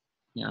on it,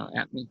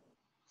 at me.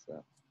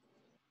 So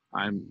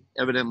I'm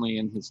evidently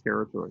in his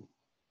territory.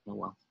 Oh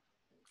well.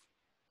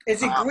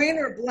 Is he green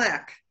or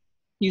black?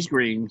 He's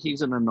green.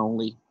 He's an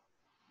anole.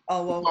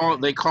 Oh, well.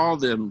 They call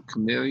them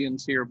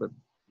chameleons here, but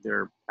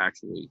they're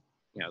actually,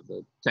 yeah,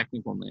 the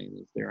technical name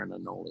is they're an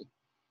Anole.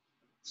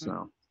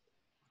 So,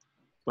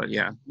 but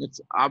yeah,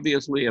 it's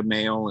obviously a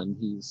male, and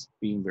he's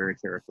being very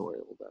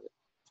territorial about it.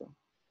 So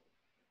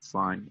it's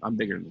fine. I'm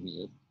bigger than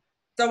he is.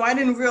 So I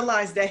didn't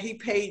realize that he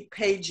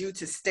paid you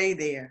to stay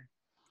there.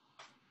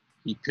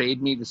 He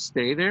paid me to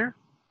stay there?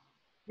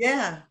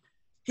 Yeah.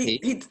 He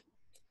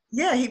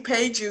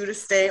paid you to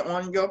stay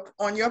on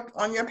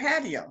your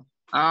patio.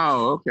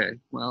 Oh, okay.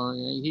 Well,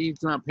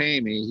 he's not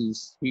paying me.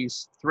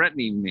 He's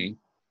threatening me.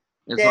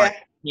 It's Yeah.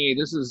 like, hey,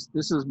 this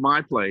is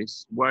my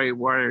place. Why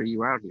are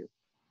you out here?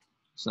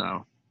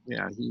 So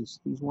yeah, he's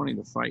wanting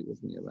to fight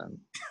with me about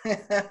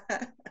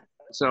it.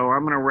 So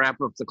I'm gonna wrap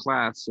up the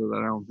class so that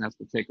I don't have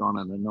to take on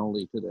an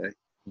Anole today.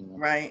 You know?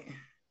 Right.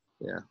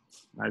 Yeah,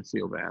 I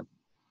feel bad.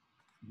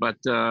 But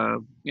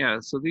yeah,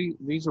 so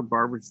these are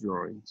Barbara's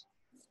drawings.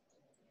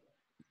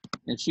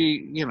 And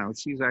she, you know,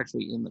 she's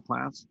actually in the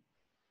class.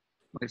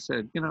 Like I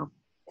said, you know,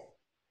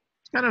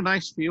 it's got a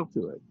nice feel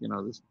to it, you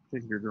know, this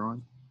particular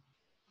drawing.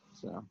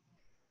 So,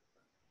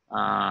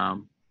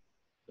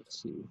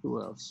 let's see,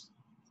 who else?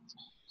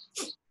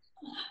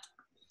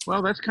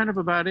 Well, that's kind of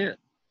about it.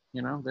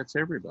 You know, that's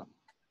everybody.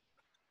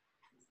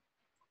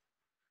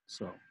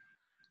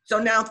 So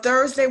now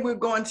Thursday we're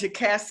going to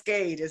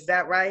Cascade, is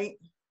that right?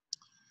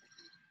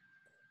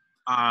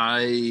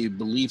 I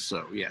believe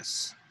so,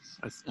 yes.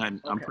 I'm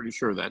Okay. pretty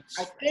sure that's...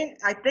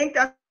 I think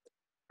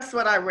that's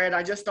what I read.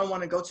 I just don't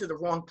want to go to the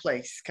wrong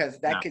place because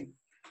that could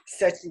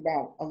set you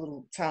out a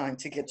little time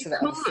to get to the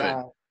other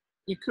side.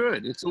 You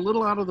could. It's a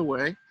little out of the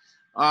way.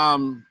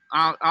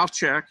 I'll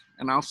check,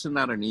 and I'll send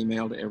out an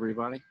email to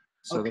everybody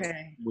so that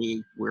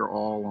we're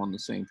all on the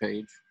same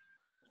page.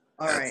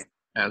 All right.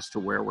 As to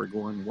where we're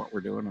going, what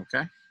we're doing,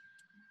 okay?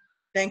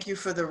 Thank you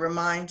for the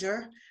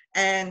reminder.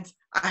 And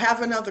I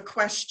have another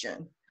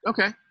question.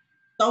 Okay.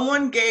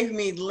 Someone gave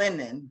me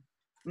linen.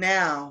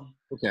 Now,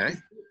 okay,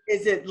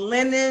 is it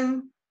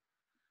linen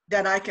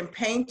that I can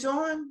paint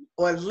on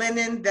or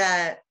linen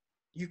that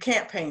you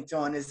can't paint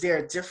on? Is there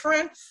a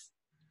difference?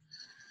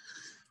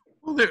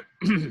 Well,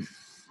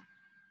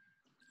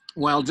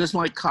 well, just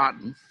like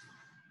cotton,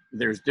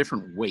 there's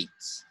different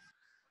weights.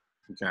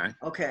 Okay.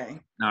 Okay.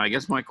 Now, I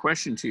guess my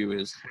question to you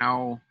is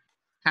how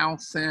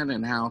thin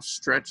and how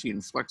stretchy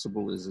and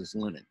flexible is this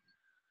linen?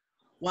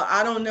 Well,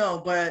 I don't know,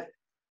 but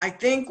I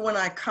think when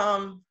I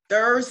come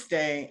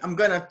Thursday, I'm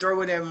going to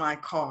throw it in my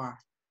car.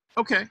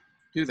 Okay,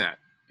 do that.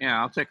 Yeah,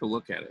 I'll take a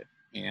look at it.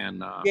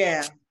 And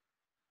yeah.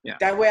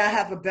 That way I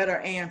have a better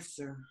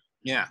answer.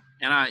 Yeah,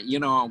 and you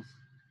know,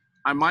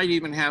 I might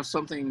even have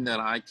something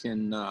that I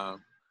can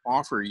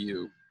offer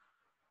you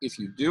if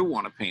you do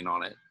want to paint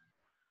on it.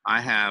 I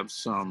have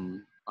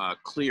some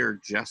clear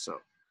gesso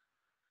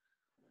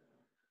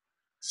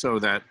so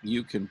that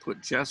you can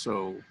put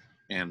gesso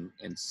and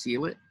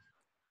seal it.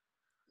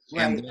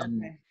 Right.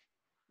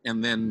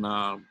 And then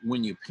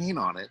when you paint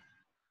on it,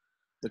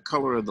 the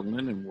color of the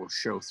linen will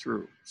show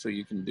through. So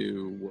you can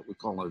do what we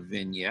call a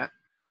vignette.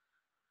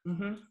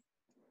 Mm-hmm.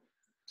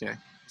 Okay.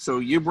 So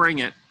you bring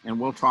it and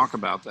we'll talk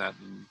about that.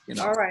 And, you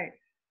know, all right.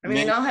 I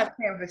mean, I'll have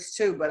canvas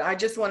too, but I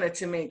just wanted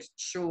to make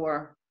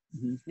sure,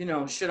 you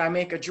know, should I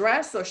make a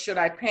dress or should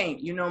I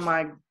paint? You know,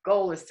 my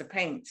goal is to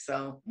paint.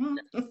 So.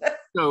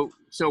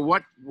 So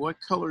what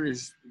color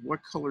is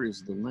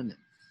the linen?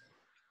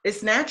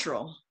 It's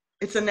natural.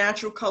 It's a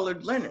natural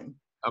colored linen.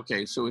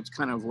 Okay, so it's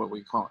kind of what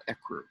we call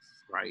ecru,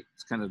 right?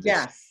 It's kind of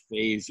this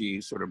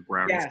beigey sort of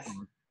brownish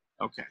color.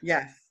 Okay.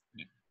 Yes.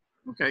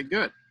 Okay,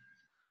 good.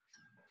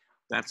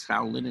 That's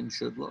how linen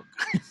should look.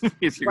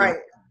 If you're right.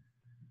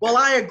 Well,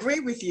 I agree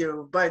with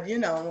you, but you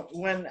know,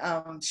 when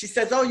she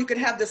says, "Oh, you could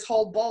have this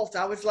whole bolt,"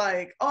 I was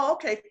like, "Oh,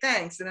 okay,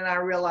 thanks." And then I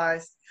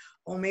realized,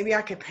 "Oh, maybe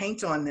I could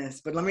paint on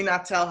this," but let me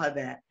not tell her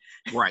that.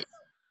 Right.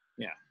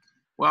 Yeah.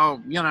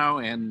 Well, you know,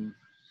 and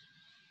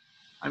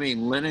I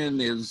mean, linen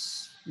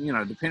is, you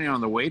know, depending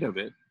on the weight of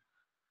it,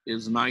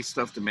 is nice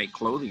stuff to make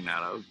clothing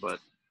out of, but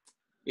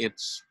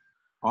it's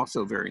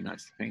also very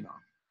nice to paint on.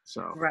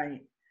 So.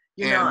 Right.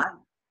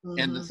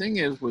 And the thing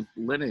is, with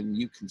linen,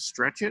 you can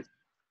stretch it,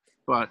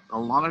 but a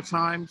lot of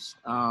times,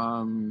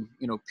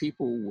 you know,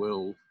 people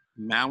will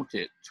mount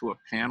it to a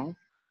panel.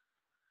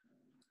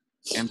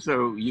 And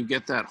so you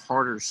get that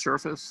harder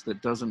surface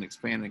that doesn't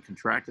expand and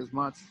contract as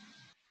much.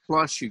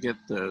 Plus you get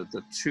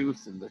the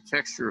tooth and the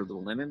texture of the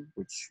linen,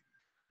 which,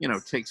 you know,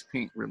 takes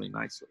paint really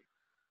nicely.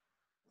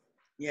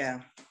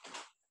 Yeah.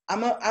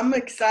 I'm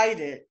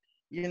excited,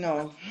 you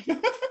know. All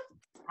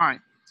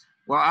right.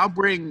 Well, I'll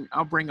bring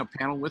a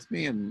panel with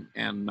me and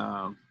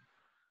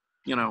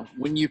you know,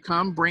 when you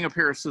come, bring a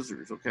pair of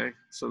scissors, okay?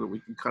 So that we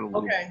can cut a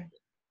little bit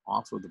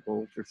off of the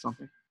bolt or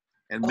something.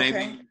 And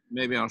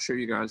maybe I'll show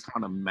you guys how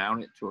to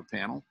mount it to a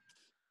panel.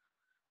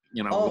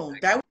 You know. Oh,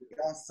 that would be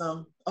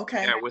awesome.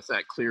 Okay. Yeah, with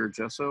that clear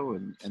gesso,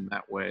 and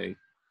that way,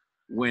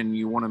 when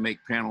you want to make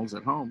panels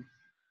at home,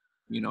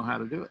 you know how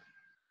to do it.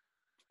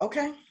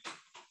 Okay.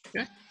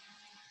 Okay.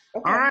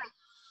 All right.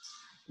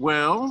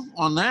 Well,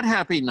 on that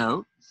happy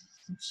note,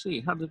 let's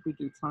see, how did we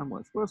do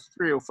time-wise? Well, it's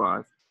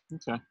 3:05.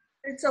 Okay.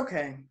 It's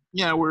okay.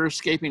 Yeah, we're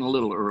escaping a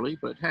little early,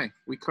 but hey,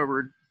 we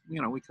covered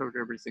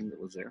everything that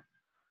was there.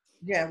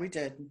 Yeah, we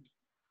did.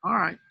 All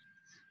right.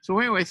 So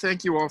anyway,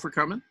 thank you all for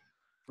coming.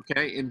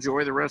 Okay,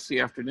 enjoy the rest of the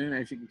afternoon.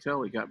 As you can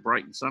tell, it got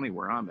bright and sunny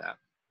where I'm at.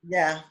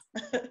 Yeah.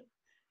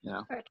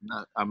 Yeah,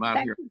 I'm out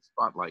here in the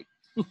spotlight.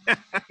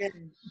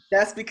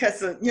 That's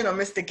because of,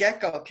 Mr.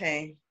 Gecko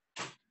came.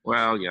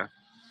 Well, yeah,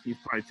 he's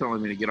probably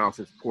telling me to get off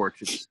his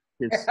porch.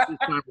 It's time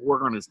to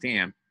work on his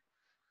tan.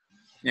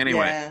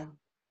 Anyway, Yeah.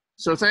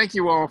 so thank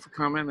you all for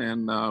coming,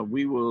 and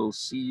we will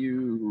see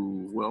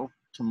you. Well,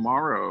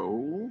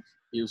 tomorrow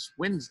is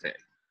Wednesday,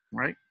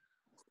 right?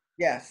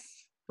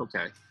 Yes.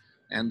 Okay,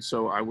 and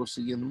so I will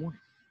see you in the morning.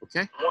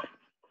 Okay.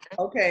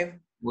 Okay.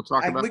 We'll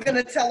talk about. We're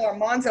gonna tell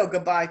Armando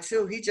goodbye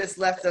too. He just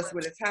left us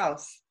with his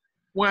house.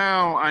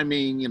 Well, I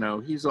mean,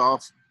 he's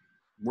off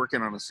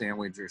working on a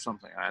sandwich or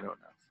something. I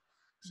don't know.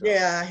 So.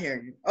 Yeah, I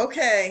hear you.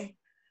 Okay.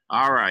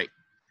 All right.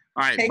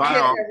 All right. Take Bye.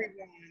 care, All.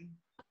 everyone.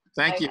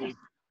 Thank Bye. you.